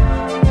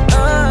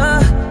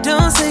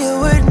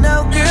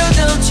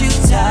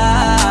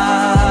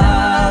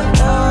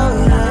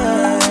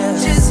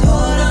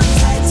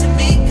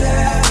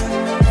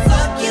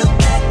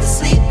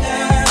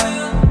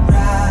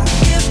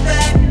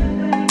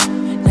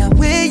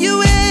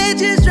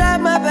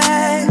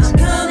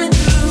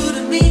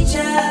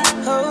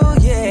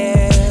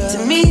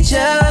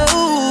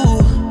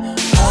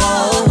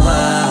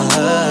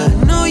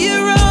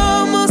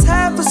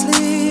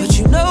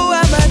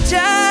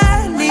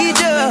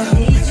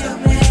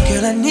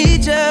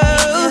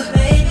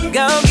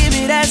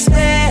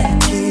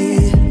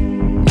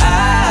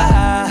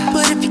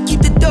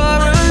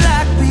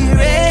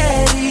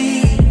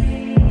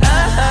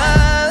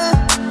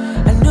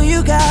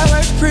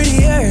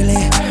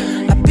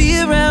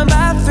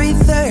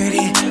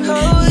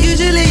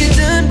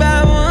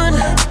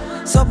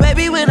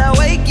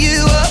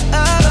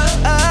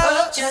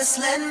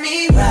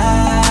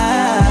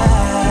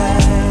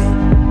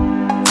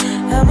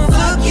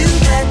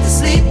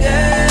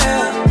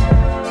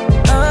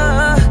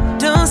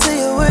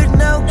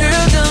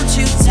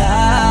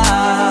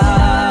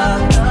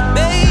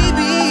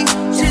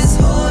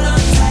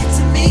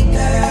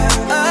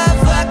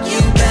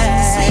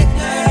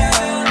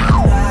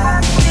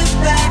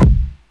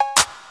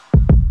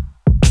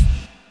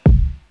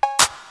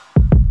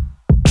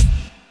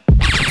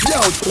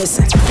 Yo,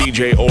 listen.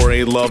 DJ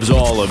Orrie loves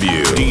all of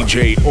you.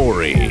 DJ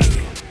Orrie.